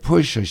can get a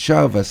push, a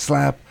shove, a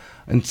slap,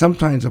 and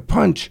sometimes a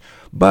punch,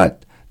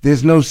 but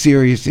there's no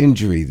serious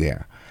injury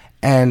there.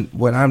 And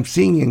what I'm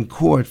seeing in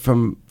court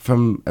from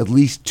at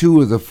least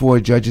 2 of the 4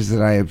 judges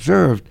that I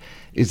observed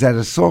is that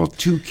assault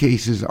 2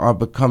 cases are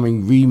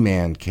becoming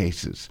remand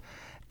cases.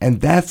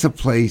 And that's a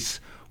place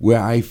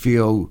where I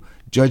feel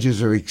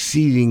judges are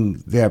exceeding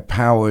their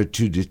power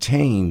to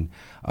detain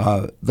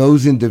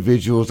those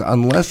individuals,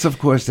 unless, of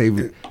course,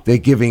 they're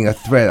giving a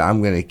threat,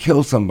 I'm going to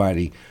kill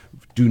somebody,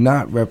 do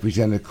not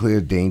represent a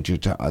clear danger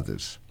to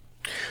others.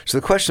 So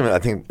the question, I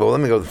think, well,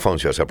 let me go to the phone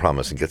shows, I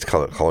promise, and get to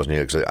callers in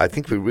here, because I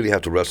think we really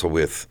have to wrestle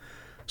with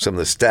some of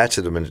the stats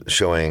that have been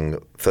showing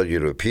failure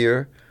to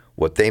appear,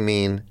 what they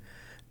mean,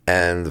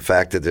 and the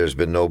fact that there's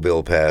been no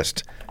bill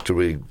passed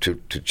to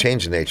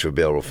change the nature of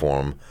bail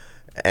reform,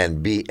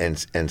 and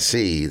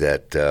see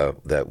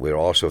that we're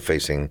also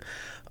facing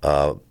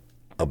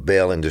a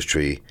bail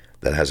industry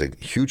that has a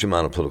huge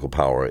amount of political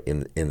power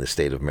in the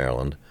state of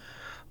Maryland,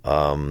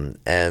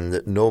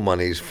 and no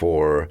monies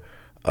for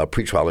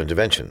pretrial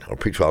intervention or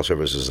pretrial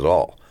services at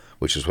all,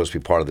 which is supposed to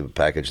be part of the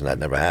package, and that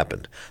never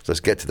happened. So let's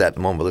get to that in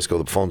a moment. But let's go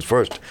to the phones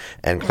first.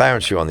 And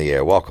Clarence, you're on the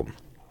air. Welcome.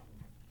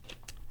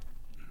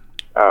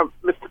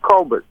 Mr.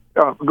 Colbert,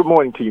 good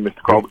morning to you,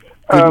 Mr. Colbert.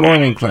 Good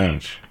morning,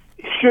 Clarence.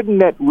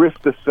 Shouldn't that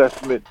risk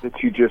assessment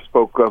that you just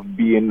spoke of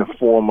be in the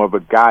form of a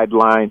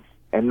guideline?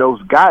 And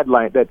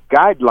that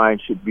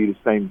guideline should be the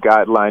same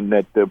guideline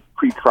that the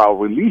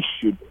pretrial release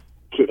should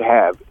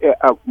have.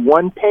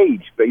 One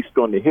page based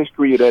on the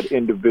history of that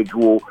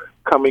individual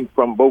coming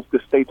from both the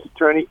state's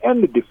attorney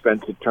and the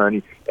defense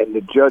attorney, and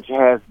the judge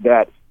has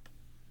that.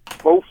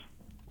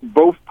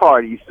 Both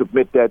parties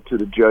submit that to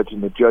the judge,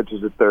 and the judge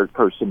is a third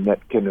person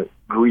that can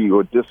agree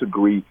or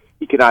disagree.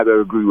 He can either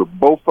agree with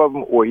both of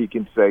them, or he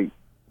can say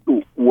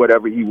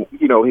whatever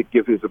he'd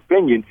give his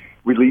opinion,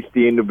 release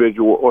the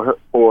individual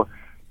or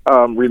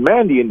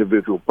remand the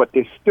individual. But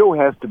there still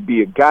has to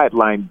be a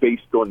guideline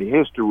based on the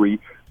history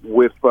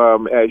with,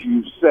 as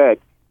you said,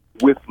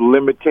 with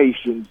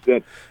limitations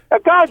and a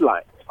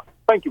guideline.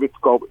 Thank you, Mr.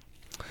 Colbert.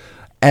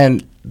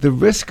 And the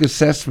risk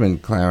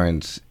assessment,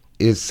 Clarence,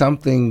 is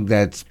something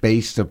that's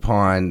based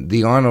upon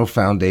the Arnold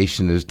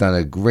Foundation has done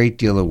a great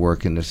deal of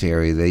work in this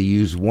area. They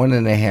use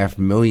 1.5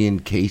 million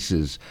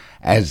cases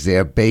as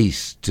their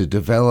base to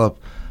develop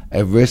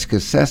a risk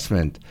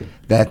assessment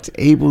that's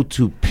able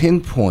to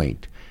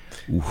pinpoint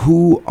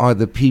who are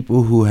the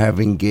people who have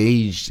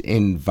engaged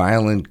in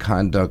violent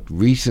conduct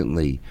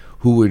recently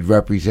who would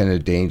represent a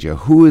danger,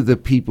 who are the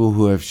people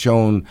who have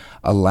shown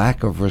a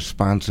lack of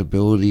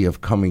responsibility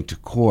of coming to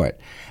court.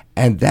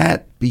 And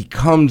that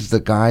becomes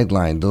the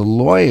guideline. The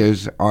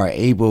lawyers are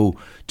able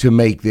to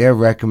make their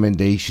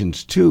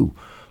recommendations too.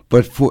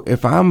 But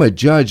if I'm a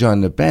judge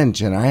on the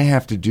bench and I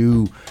have to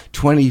do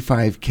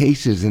 25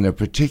 cases in a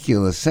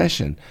particular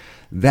session,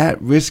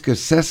 that risk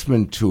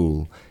assessment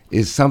tool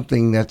is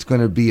something that's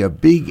going to be a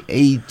big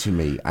aid to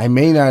me. I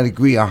may not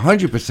agree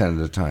 100% of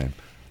the time,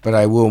 but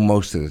I will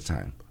most of the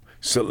time.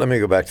 So let me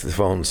go back to the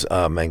phones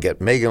and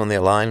get Megan on the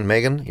line.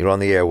 Megan, you're on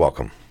the air.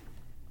 Welcome.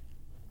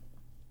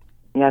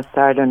 Yes,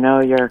 sorry to know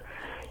you're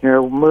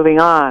moving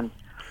on.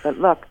 But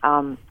look,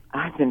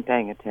 I've been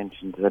paying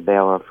attention to the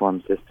bail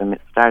reform system.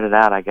 It started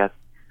out, I guess,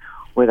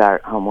 with our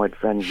Homewood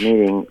Friends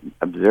meeting,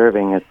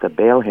 observing at the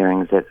bail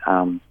hearings at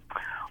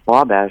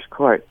Wabash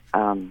Court.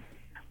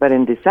 But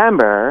in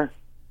December,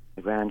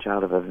 the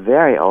grandchild of a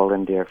very old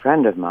and dear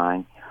friend of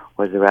mine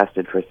was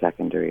arrested for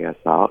second-degree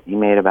assault. He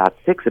made about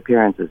 6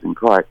 appearances in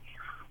court.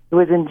 He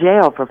was in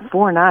jail for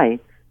 4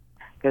 nights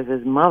because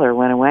his mother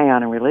went away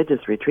on a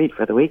religious retreat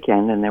for the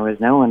weekend, and there was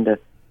no one to,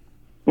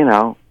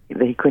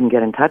 he couldn't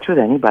get in touch with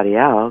anybody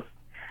else.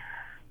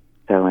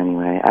 So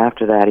anyway,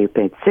 after that, he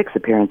made 6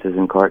 appearances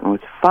in court and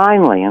was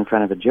finally in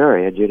front of a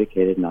jury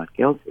adjudicated not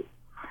guilty.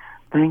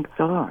 Thank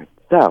the Lord.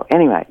 So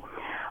anyway,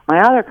 my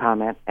other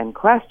comment and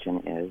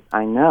question is,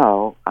 I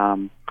know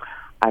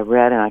I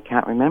read, and I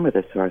can't remember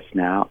the source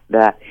now,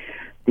 that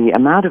the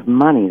amount of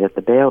money that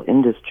the bail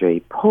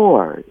industry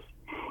pours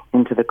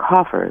into the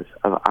coffers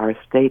of our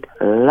state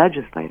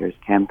legislators'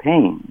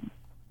 campaigns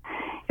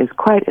is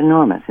quite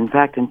enormous. In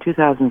fact, in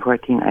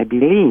 2014, I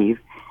believe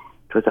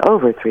it was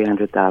over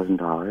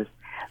 $300,000,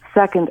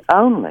 second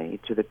only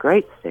to the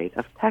great state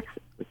of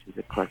Texas, which is,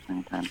 of course,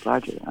 many times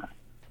larger than us.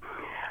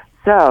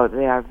 So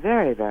they are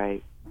very,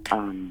 very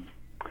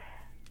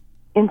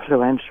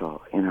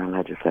influential in our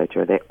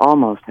legislature. They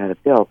almost had a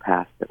bill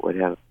passed that would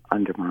have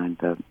undermined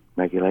the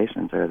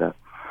regulations or the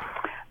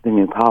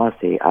new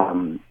policy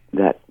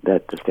that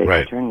the state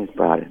attorneys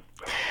brought in.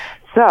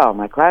 So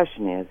my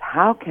question is,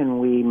 how can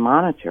we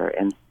monitor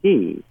and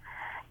see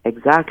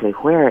exactly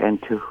where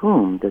and to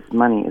whom this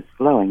money is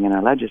flowing in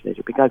our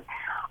legislature? Because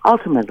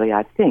ultimately,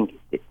 I think,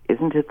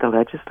 isn't it the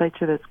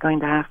legislature that's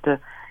going to have to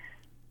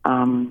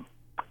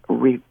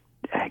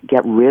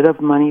get rid of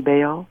money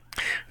bail?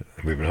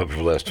 We've been hoping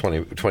for the last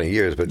 20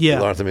 years, but yeah.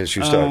 Lawrence, I mean, you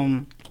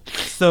start.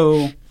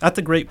 So that's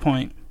a great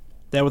point.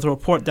 There was a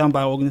report done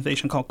by an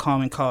organization called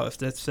Common Cause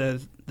that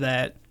says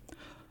that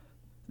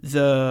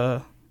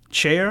the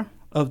chair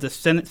of the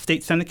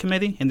State Senate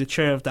Committee and the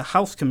chair of the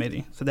House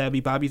Committee, so that would be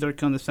Bobby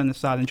Zirkin on the Senate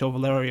side and Joe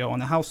Valerio on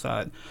the House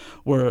side,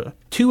 were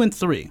 2 and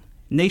 3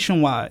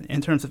 nationwide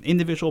in terms of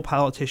individual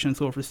politicians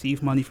who have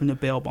received money from the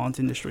bail bonds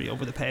industry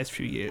over the past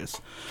few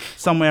years.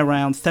 Somewhere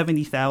around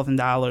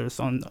 $70,000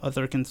 on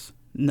Zirkin's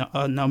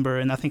number,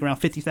 and I think around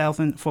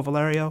 $50,000 for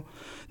Valerio.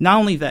 Not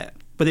only that,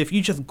 but if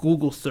you just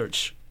Google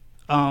search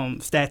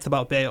stats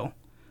about bail,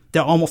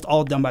 they're almost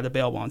all done by the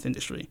bail bonds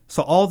industry.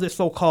 So all this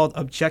so-called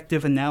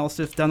objective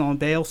analysis done on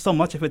bail, so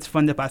much of it's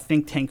funded by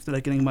think tanks that are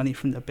getting money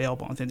from the bail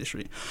bonds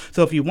industry.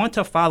 So if you want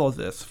to follow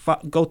this, you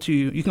can go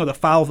to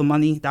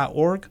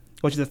followthemoney.org,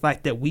 which is a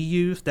site that we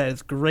use that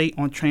is great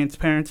on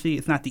transparency.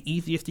 It's not the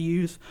easiest to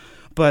use,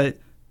 but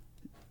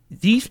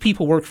these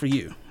people work for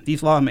you,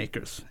 these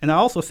lawmakers. And I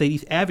also say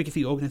these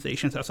advocacy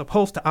organizations are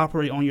supposed to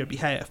operate on your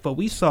behalf, but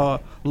we saw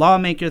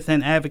lawmakers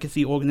and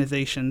advocacy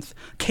organizations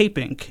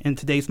caping in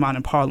today's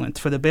modern parlance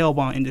for the bail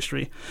bond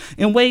industry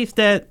in ways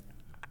that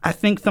I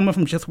think some of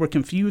them just were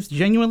confused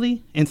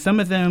genuinely, and some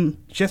of them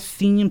just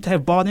seem to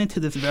have bought into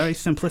this very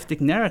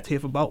simplistic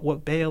narrative about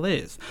what bail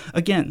is.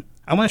 Again,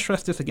 I want to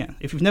stress this again.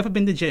 If you've never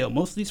been to jail,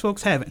 most of these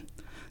folks haven't.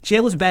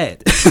 Jail is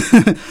bad.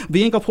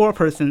 Being a poor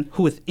person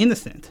who is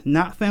innocent,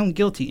 not found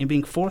guilty, and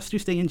being forced to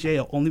stay in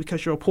jail only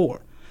because you're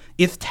poor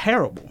is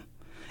terrible.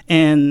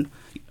 And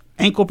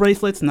ankle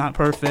bracelets, not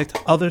perfect.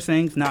 Other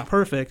things, not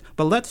perfect.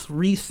 But let's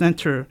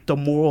recenter the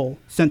moral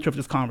center of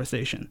this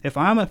conversation. If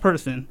I'm a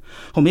person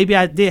who maybe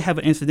I did have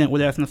an incident where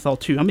there's an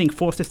assault too, I'm being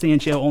forced to stay in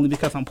jail only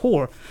because I'm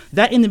poor,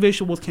 that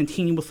individual was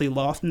continuously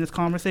lost in this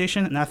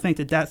conversation. And I think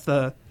that that's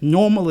a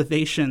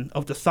normalization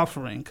of the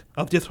suffering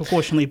of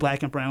disproportionately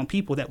black and brown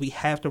people that we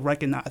have to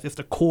recognize as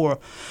the core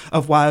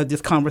of why this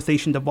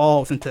conversation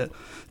devolves into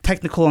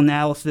technical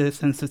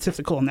analysis and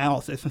statistical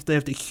analysis instead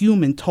of the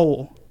human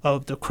toll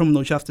of the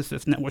criminal justice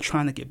system that we're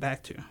trying to get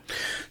back to.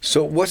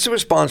 So what's the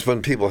response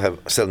when people have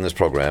said in this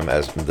program,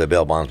 as the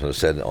bail bondsmen have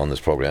said on this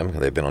program,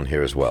 they've been on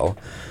here as well,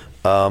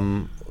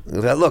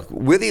 that, look,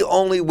 we're the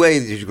only way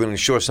that you can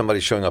ensure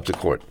somebody's showing up to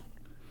court.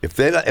 If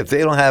they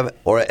don't have,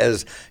 or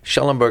as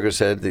Schellenberger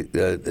said,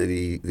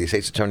 the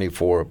state's attorney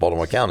for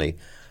Baltimore County,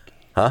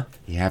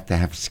 you have to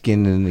have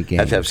skin in the game. You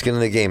have to have skin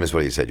in the game is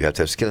what he said. You have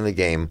to have skin in the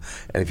game,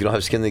 and if you don't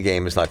have skin in the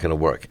game, it's not going to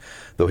work.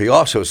 Though he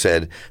also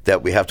said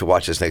that we have to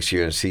watch this next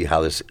year and see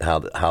how this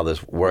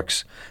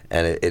works,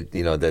 and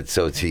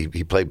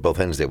he played both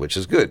ends there, which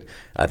is good.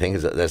 I think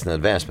that's an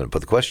advancement.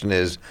 But the question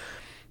is,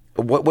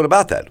 what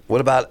about that?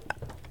 What about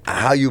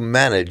how you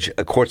manage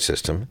a court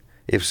system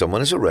if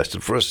someone is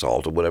arrested for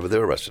assault or whatever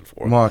they're arrested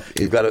for? Mark,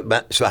 you've got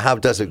to. So how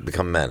does it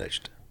become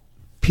managed?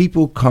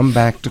 people come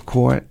back to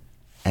court,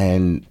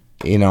 and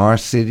in our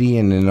city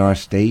and in our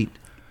state,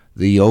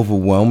 the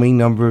overwhelming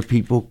number of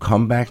people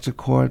come back to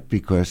court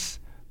because,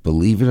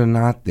 believe it or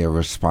not, they're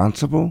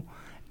responsible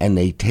and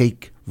they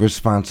take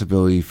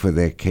responsibility for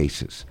their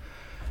cases.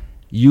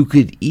 You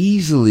could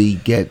easily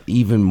get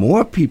even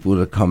more people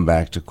to come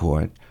back to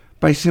court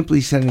by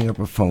simply setting up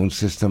a phone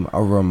system,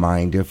 a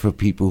reminder for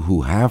people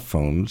who have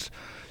phones,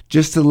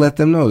 just to let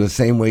them know, the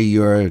same way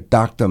your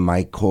doctor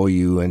might call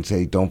you and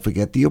say, don't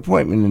forget the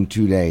appointment in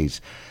 2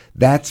 days.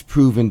 That's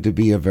proven to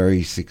be a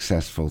very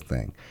successful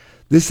thing.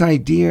 This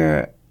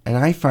idea, and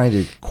I find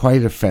it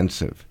quite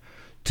offensive,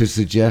 to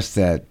suggest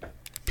that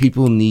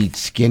people need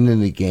skin in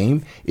the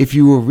game. If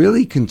you were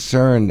really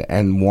concerned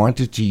and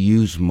wanted to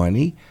use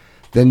money,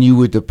 then you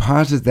would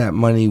deposit that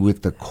money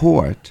with the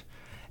court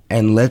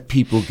and let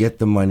people get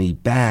the money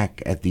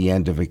back at the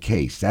end of a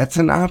case. That's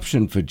an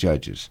option for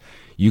judges.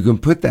 You can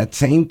put that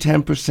same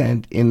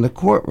 10% in the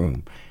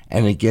courtroom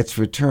and it gets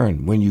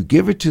returned. When you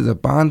give it to the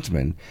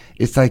bondsman,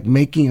 it's like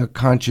making a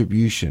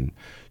contribution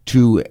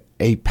to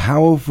a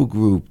powerful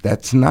group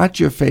that's not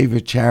your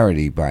favorite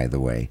charity, by the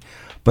way,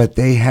 but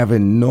they have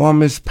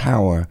enormous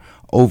power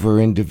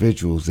over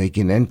individuals. They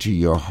can enter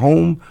your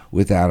home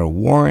without a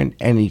warrant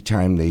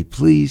anytime they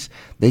please.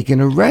 They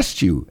can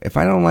arrest you. If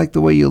I don't like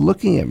the way you're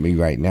looking at me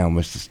right now,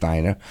 Mr.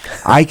 Steiner,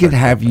 I could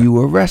have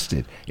you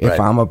arrested if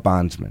I'm a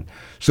bondsman.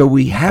 So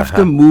we have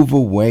to move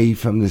away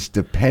from this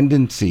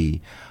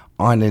dependency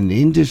on an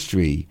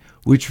industry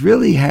which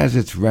really has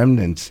its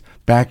remnants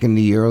back in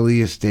the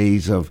earliest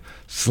days of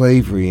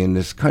slavery in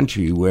this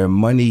country, where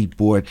money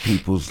bought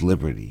people's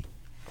liberty.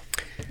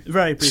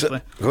 Very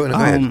briefly. So, go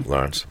ahead,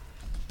 Lawrence.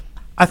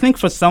 I think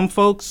for some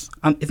folks,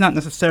 it's not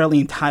necessarily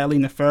entirely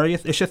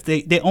nefarious. It's just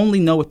they only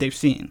know what they've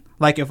seen.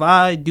 Like if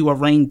I do a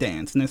rain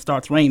dance and it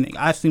starts raining,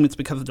 I assume it's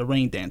because of the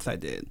rain dance I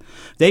did.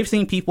 They've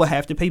seen people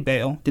have to pay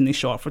bail, then they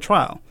show up for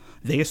trial.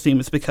 They assume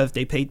it's because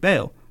they paid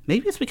bail.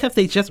 Maybe it's because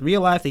they just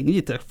realized they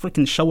needed to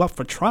freaking show up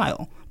for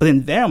trial. But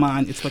in their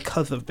mind, it's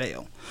because of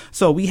bail.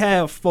 So we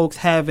have folks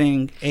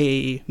having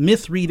a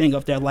misreading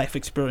of their life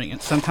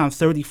experience, sometimes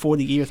 30,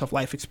 40 years of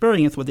life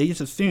experience, where they just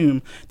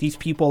assume these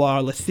people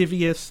are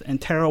lascivious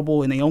and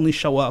terrible and they only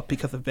show up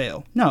because of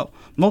bail. No,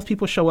 most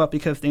people show up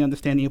because they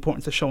understand the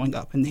importance of showing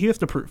up. And here's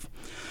the proof.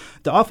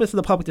 The Office of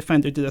the Public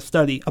Defender did a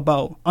study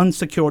about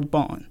unsecured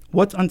bond.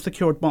 What's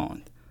unsecured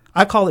bond?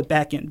 I call it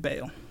back-end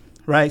bail.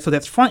 Right? So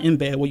that's front-end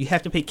bail, where you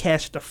have to pay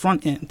cash at the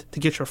front end to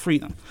get your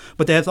freedom.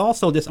 But there's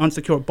also this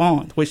unsecured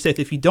bond, which says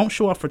if you don't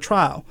show up for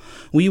trial,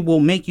 we will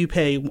make you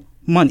pay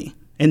money.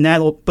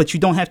 But you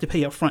don't have to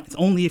pay up front. It's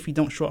only if you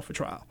don't show up for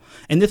trial.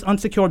 And this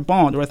unsecured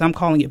bond, or as I'm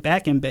calling it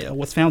back-end bail,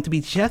 was found to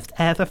be just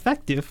as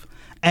effective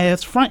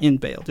as front-end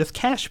bail, just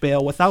cash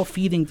bail, without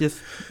feeding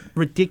this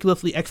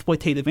ridiculously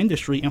exploitative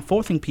industry and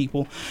forcing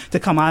people to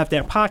come out of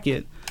their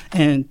pocket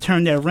and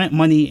turn their rent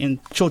money and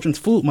children's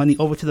food money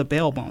over to the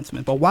bail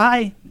bondsman. But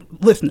why,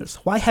 listeners,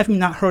 why have you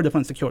not heard of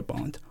unsecured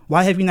bond?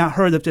 Why have you not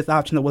heard of this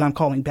option of what I'm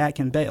calling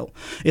back-end bail?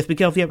 It's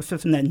because we have a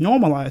system that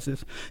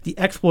normalizes the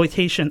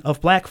exploitation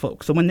of black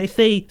folks. So when they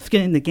say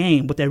skin in the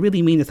game, what they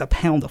really mean is a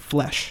pound of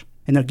flesh,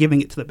 and they're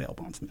giving it to the bail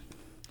bondsman.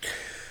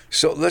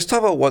 So let's talk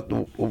about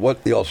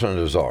what the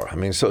alternatives are. I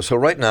mean, so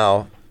right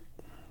now,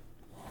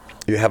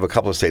 you have a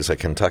couple of states like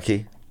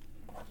Kentucky,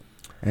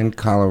 and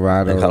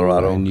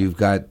Colorado, and you've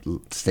got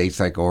states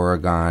like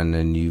Oregon,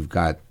 and you've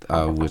got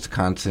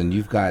Wisconsin,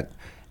 you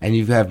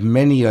have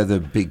many other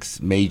big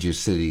major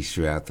cities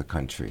throughout the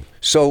country.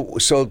 So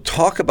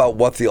talk about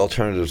what the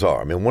alternatives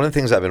are. I mean, one of the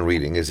things I've been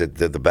reading is that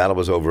the battle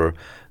was over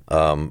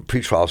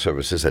pretrial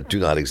services that do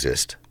not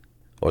exist,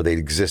 or they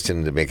exist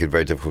and to make it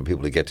very difficult for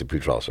people to get to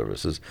pretrial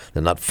services.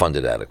 They're not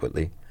funded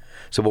adequately.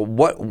 So,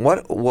 but what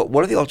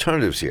are the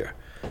alternatives here?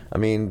 I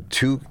mean,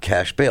 to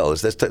cash bail.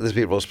 Let's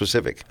be real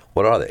specific.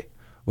 What are they?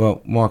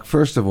 Well, Mark,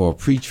 first of all,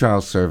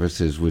 pretrial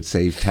services would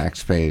save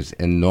taxpayers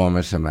an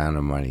enormous amount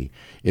of money.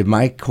 It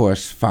might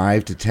cost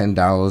 $5 to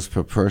 $10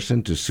 per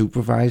person to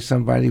supervise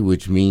somebody,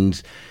 which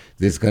means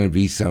there's going to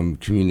be some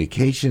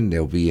communication.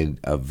 There'll be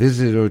a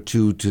visit or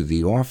two to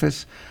the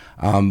office.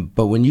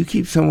 But when you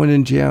keep someone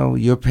in jail,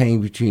 you're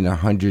paying between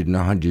 $100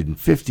 and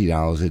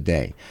 $150 a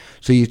day.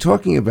 So you're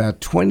talking about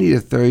 20 to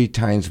 30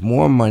 times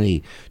more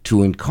money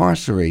to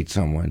incarcerate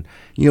someone.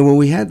 You know, when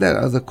we had that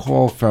other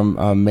call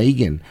from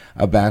Megan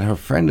about her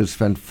friend who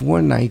spent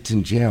 4 nights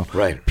in jail,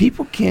 right?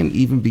 People can't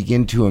even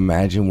begin to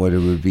imagine what it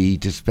would be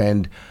to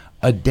spend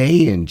a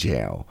day in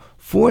jail.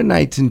 4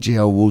 nights in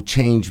jail will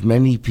change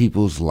many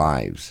people's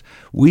lives.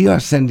 We are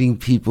sending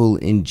people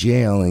in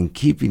jail and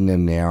keeping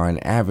them there on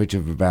average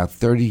of about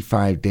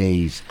 35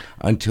 days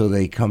until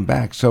they come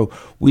back. So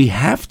we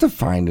have to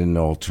find an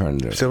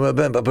alternative. So,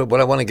 but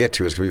what I want to get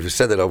to is, we've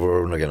said that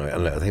over and again,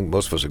 and I think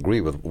most of us agree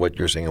with what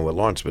you're saying and what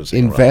Lawrence has been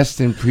saying. Invest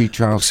in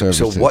pretrial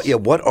services. So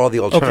what are the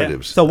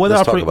alternatives? Okay. So what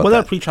are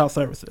pretrial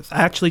services?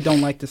 I actually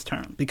don't like this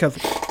term, because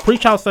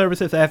pretrial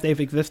services, as they've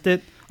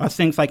existed, are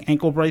things like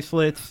ankle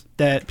bracelets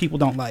that people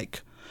don't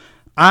like.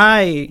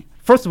 I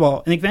First of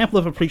all, an example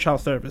of a pretrial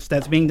service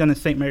that's being done in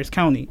St. Mary's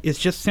County is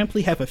just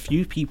simply have a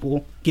few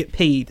people get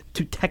paid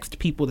to text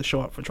people to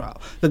show up for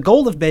trial. The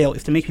goal of bail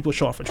is to make people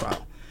show up for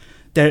trial.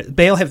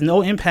 Bail has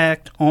no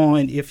impact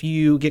on if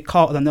you get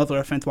caught with another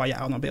offense while you're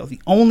out on bail.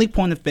 The only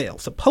point of bail,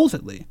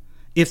 supposedly,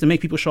 is to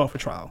make people show up for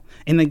trial.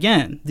 And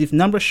again, these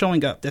numbers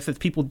showing up that says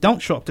people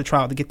don't show up to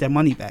trial to get their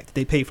money back that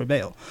they pay for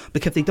bail,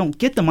 because they don't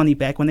get the money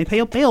back when they pay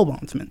a bail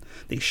bondsman.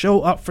 They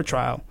show up for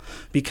trial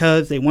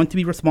because they want to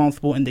be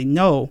responsible, and they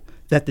know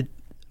that the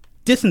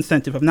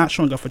disincentive of not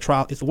showing up for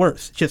trial is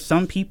worse. Just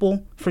some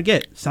people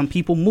forget, some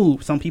people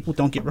move, some people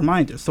don't get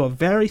reminders. So a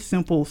very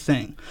simple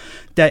thing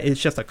that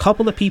is just a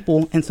couple of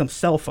people and some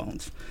cell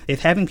phones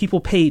is having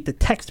people paid to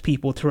text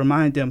people to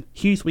remind them,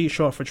 here's where you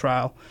show up for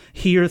trial,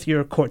 here's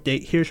your court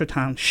date, here's your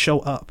time, show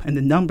up. And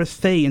the numbers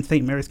say in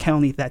St. Mary's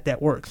County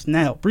that works.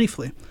 Now,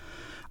 briefly,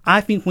 I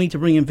think we need to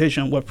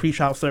re-envision what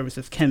pretrial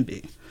services can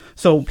be.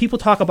 So people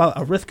talk about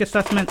a risk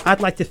assessment. I'd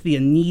like to see a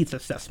needs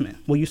assessment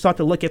where you start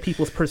to look at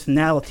people's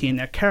personality and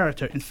their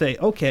character and say,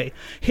 okay,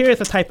 here's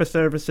the type of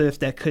services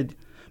that could,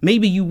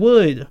 maybe you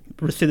would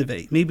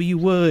recidivate, maybe you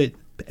would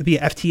be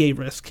an FTA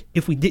risk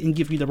if we didn't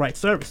give you the right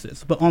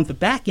services. But on the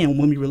back end,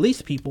 when we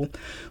release people,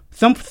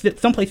 some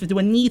places do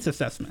a needs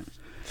assessment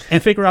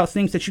and figure out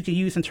things that you can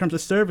use in terms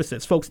of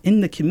services, folks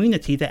in the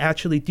community that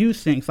actually do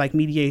things like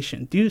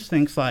mediation, do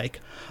things like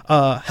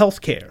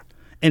healthcare.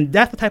 And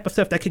that's the type of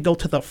stuff that could go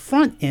to the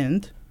front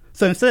end.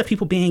 So instead of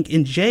people being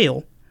in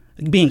jail,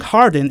 being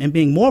hardened and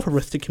being more of a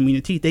risk to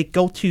community, they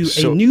go to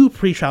a new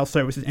pretrial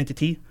services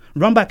entity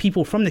run by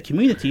people from the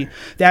community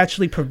that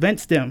actually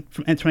prevents them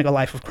from entering a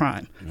life of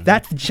crime. Mm-hmm.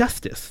 That's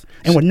justice.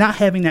 And we're not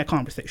having that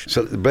conversation.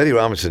 So Betty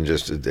Robinson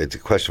it's a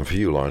question for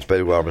you, Lawrence.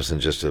 Betty Robinson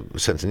just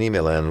sent an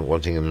email in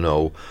wanting to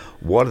know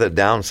what are the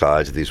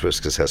downsides of these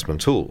risk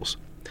assessment tools.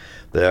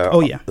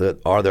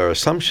 Are there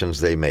assumptions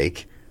they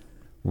make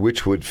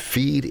which would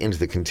feed into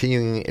the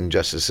continuing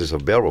injustices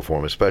of bail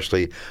reform,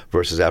 especially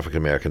versus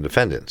African-American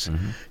defendants?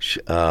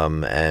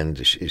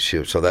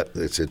 Mm-hmm. So that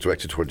it's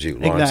directed towards you,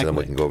 Lawrence, and then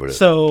we can go over to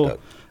Doug.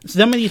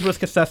 Some of these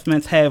risk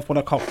assessments have what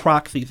are called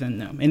proxies in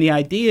them. And the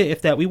idea is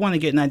that we want to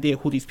get an idea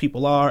of who these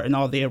people are and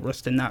are they at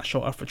risk to not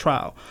show up for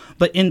trial.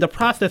 But in the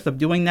process of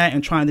doing that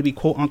and trying to be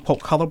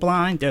quote-unquote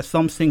colorblind, there's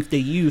some things they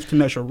use to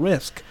measure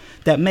risk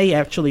that may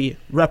actually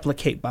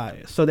replicate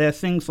bias. So there's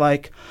things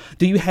like,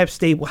 do you have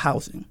stable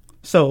housing?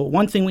 So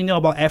one thing we know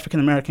about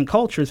African-American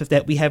cultures is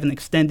that we have an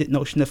extended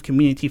notion of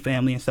community,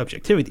 family, and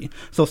subjectivity.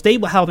 So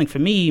stable housing for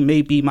me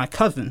may be my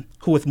cousin,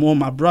 who is more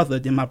my brother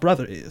than my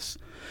brother is.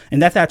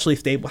 And that's actually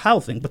stable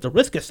housing. But the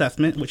risk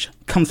assessment, which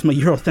comes from a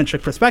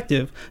Eurocentric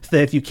perspective,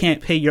 says you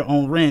can't pay your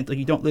own rent or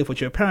you don't live with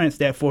your parents,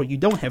 therefore you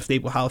don't have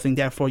stable housing,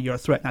 therefore you're a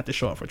threat not to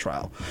show up for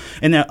trial.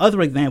 And there are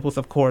other examples,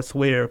 of course,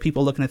 where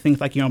people are looking at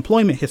things like your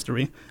employment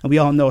history. And we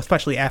all know,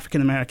 especially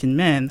African-American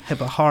men,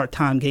 have a hard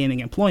time gaining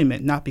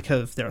employment, not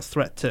because they're a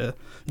threat to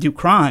do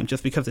crime,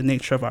 just because of the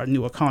nature of our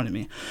new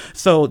economy.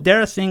 So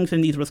there are things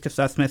in these risk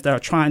assessments that are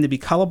trying to be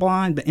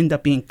colorblind, but end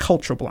up being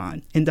culture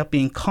blind, end up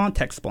being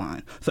context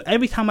blind. So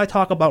every time I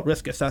talk about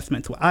risk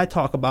assessments, what I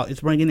talk about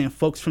is bringing in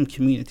folks from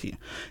community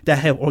that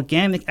have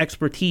organic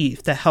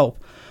expertise to help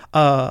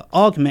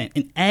augment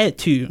and add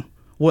to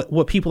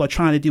what people are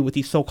trying to do with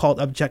these so-called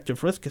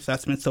objective risk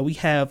assessments. So we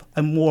have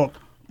a more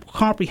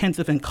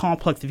comprehensive and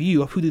complex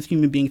view of who these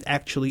human beings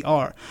actually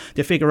are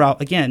to figure out,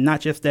 again,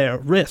 not just their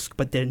risk,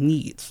 but their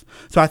needs.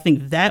 So I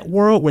think that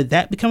world where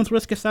that becomes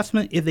risk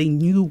assessment is a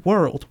new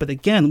world. But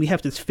again, we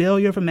have this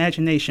failure of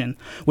imagination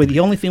where the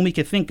only thing we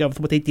can think of is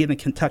what they did in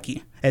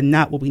Kentucky and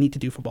not what we need to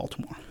do for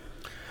Baltimore.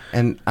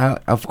 And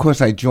of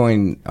course, I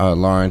join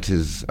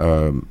Lawrence's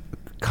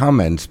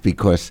comments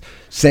because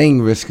saying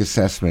risk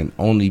assessment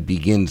only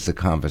begins the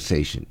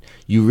conversation.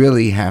 You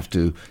really have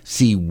to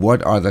see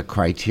what are the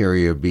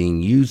criteria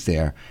being used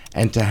there,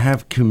 and to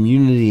have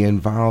community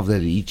involved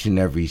at each and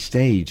every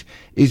stage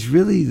is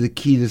really the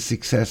key to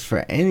success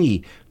for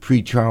any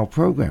pretrial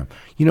program.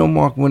 You know,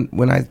 Mark,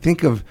 when I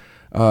think of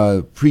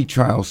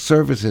pretrial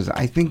services,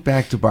 I think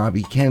back to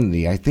Bobby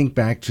Kennedy. I think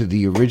back to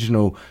the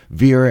original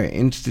Vera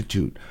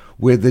Institute,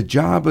 where the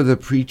job of the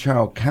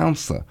pretrial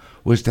counselor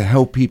was to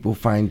help people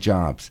find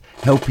jobs,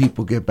 help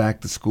people get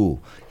back to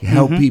school,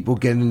 help people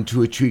get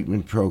into a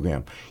treatment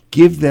program,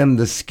 give them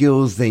the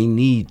skills they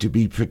need to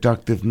be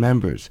productive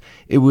members.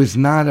 It was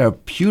not a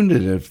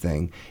punitive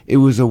thing. It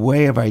was a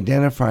way of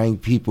identifying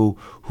people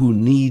who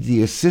need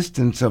the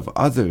assistance of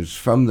others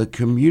from the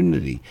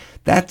community.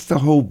 That's the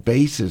whole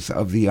basis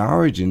of the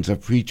origins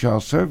of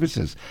pretrial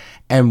services.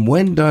 And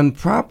when done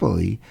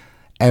properly,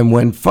 and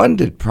when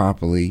funded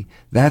properly,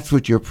 that's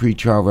what your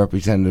pretrial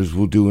representatives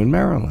will do in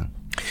Maryland.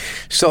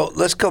 So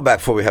let's go back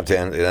before we have to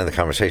end the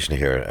conversation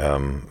here,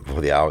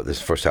 before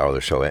this first hour of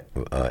the show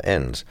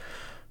ends.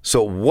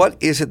 So what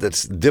is it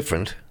that's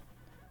different?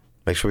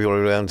 Make sure we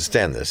really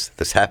understand this.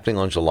 That happened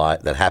on July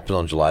the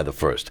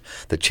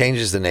 1st. That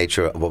changes the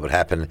nature of what would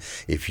happen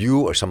if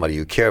you or somebody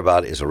you care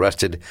about is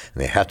arrested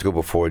and they have to go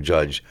before a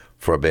judge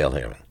for a bail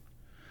hearing.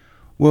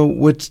 Well,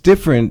 what's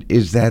different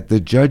is that the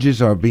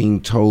judges are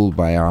being told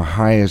by our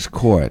highest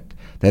court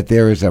that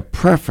there is a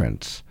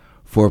preference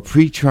for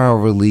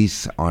pretrial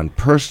release on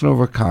personal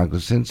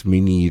recognizance,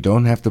 meaning you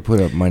don't have to put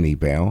up money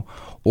bail,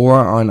 or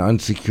on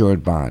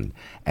unsecured bond,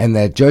 and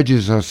that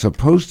judges are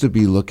supposed to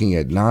be looking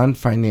at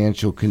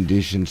non-financial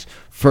conditions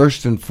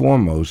first and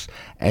foremost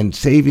and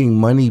saving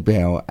money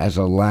bail as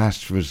a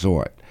last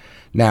resort.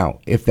 Now,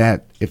 if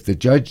the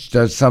judge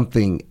does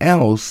something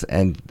else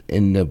and,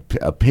 in the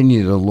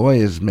opinion of the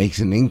lawyers, makes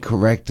an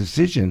incorrect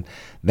decision,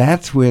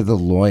 that's where the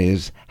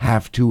lawyers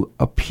have to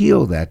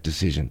appeal that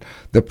decision.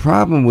 The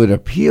problem with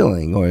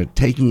appealing or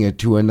taking it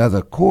to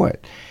another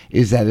court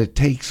is that it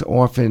takes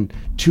often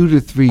 2 to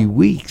 3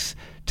 weeks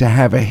to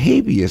have a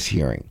habeas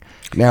hearing.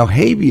 Now,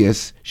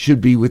 habeas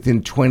should be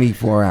within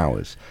 24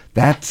 hours.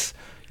 That's,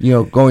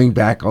 going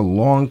back a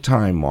long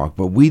time, Mark,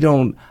 but we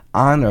don't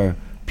honor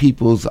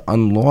people's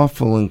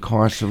unlawful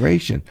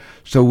incarceration.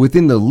 So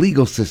within the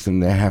legal system,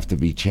 there have to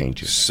be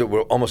changes. So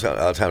we're almost out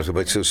of time.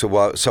 So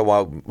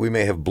while we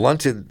may have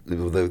blunted,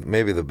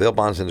 maybe the bail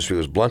bonds industry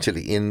was blunted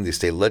in the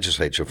state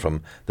legislature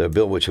from their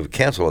bill which have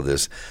canceled all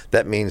this,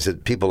 that means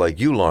that people like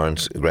you,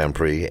 Lawrence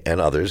Grandpre,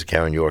 and others,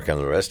 Karen York and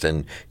the rest,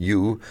 and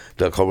you,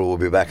 Doug Colbert, will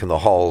be back in the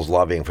halls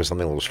lobbying for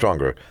something a little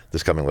stronger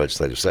this coming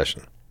legislative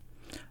session.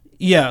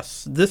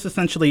 Yes, this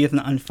essentially is an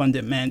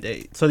unfunded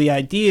mandate. So the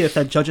idea is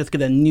that judges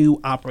get a new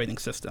operating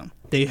system.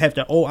 They have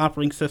their old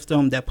operating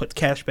system that puts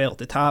cash bail at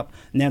the top.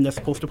 Now they're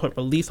supposed to put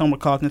release on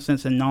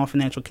recognizance and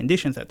non-financial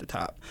conditions at the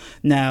top.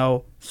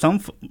 Now,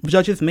 some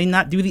judges may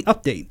not do the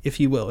update,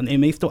 if you will, and they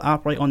may still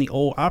operate on the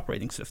old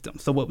operating system.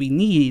 So what we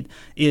need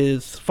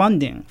is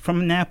funding from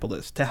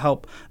Annapolis to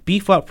help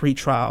beef up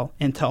pretrial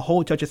and to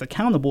hold judges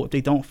accountable if they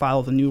don't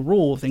follow the new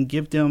rules, and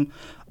give them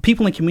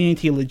people in the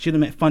community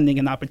legitimate funding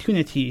and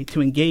opportunity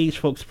to engage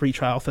folks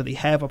pretrial so they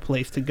have a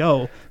place to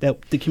go,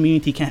 that the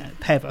community can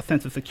have a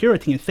sense of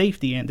security and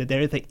safety, and that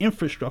there is an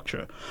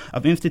infrastructure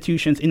of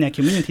institutions in that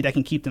community that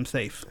can keep them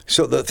safe.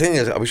 So the thing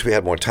is, I wish we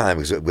had more time,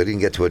 because we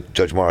didn't get to what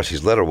Judge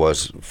Morrissey's letter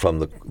was from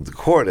the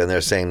court, and they're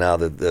saying now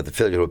that the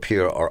failure to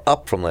appear are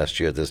up from last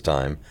year at this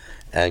time,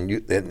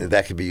 and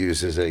that could be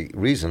used as a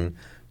reason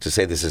to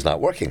say this is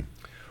not working.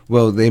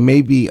 Well, they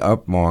may be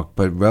up, Mark,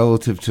 but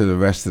relative to the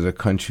rest of the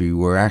country,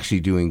 we're actually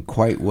doing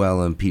quite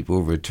well in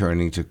people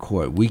returning to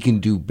court. We can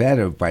do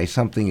better by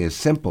something as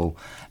simple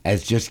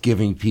as just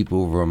giving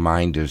people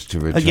reminders to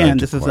return to court. Again,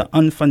 this is an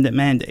unfunded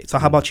mandate. So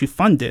how about you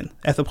fund it,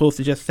 as opposed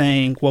to just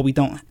saying, well, we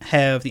don't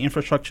have the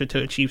infrastructure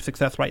to achieve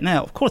success right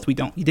now. Of course we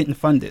don't. You didn't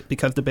fund it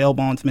because the bail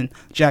bondsman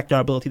jacked our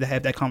ability to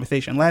have that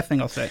conversation. Last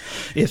thing I'll say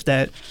is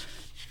that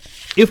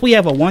if we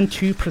have a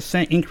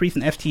 1-2% increase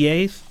in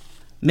FTAs,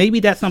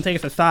 maybe that's something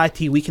as a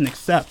society we can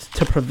accept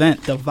to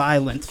prevent the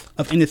violence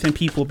of innocent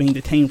people being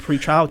detained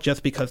pre-trial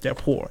just because they're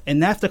poor.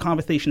 And that's the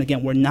conversation,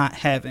 again, we're not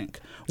having,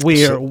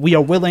 where we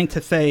are willing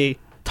to say,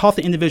 toss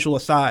the individual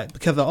aside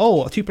because of,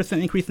 a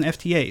 2% increase in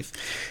FTAs.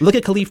 Look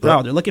at Khalif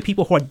Browder. Look at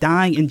people who are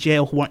dying in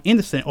jail who are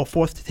innocent or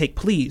forced to take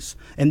pleas.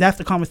 And that's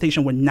the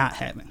conversation we're not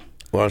having.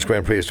 Lawrence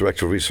Grandpre is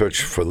Director of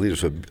Research for the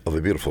Leaders of a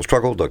Beautiful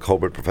Struggle. Doug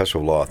Colbert, Professor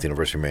of Law at the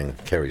University of Maine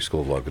Carey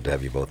School of Law. Good to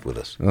have you both with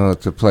us. Oh,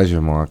 it's a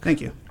pleasure, Mark.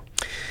 Thank you.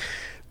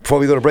 Before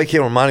we go to break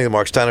here, reminding the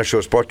Mark Steiner Show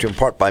is brought to you in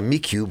part by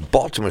MECU,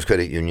 Baltimore's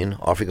credit union,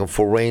 offering a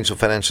full range of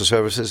financial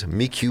services.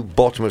 MECU,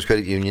 Baltimore's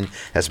credit union,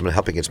 has been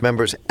helping its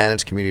members and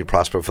its community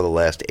prosper for the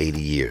last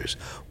 80 years.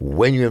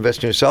 When you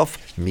invest in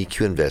yourself,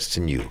 MECU invests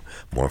in you.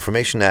 More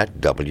information at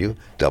www.mecu.com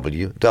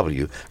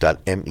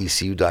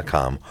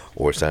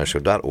or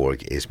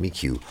steinershow.org is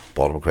MECU,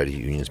 Baltimore Credit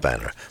Union's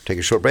banner. Take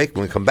a short break.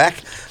 When we come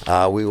back,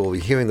 we will be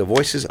hearing the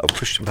voices of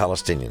Christian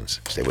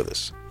Palestinians. Stay with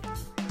us.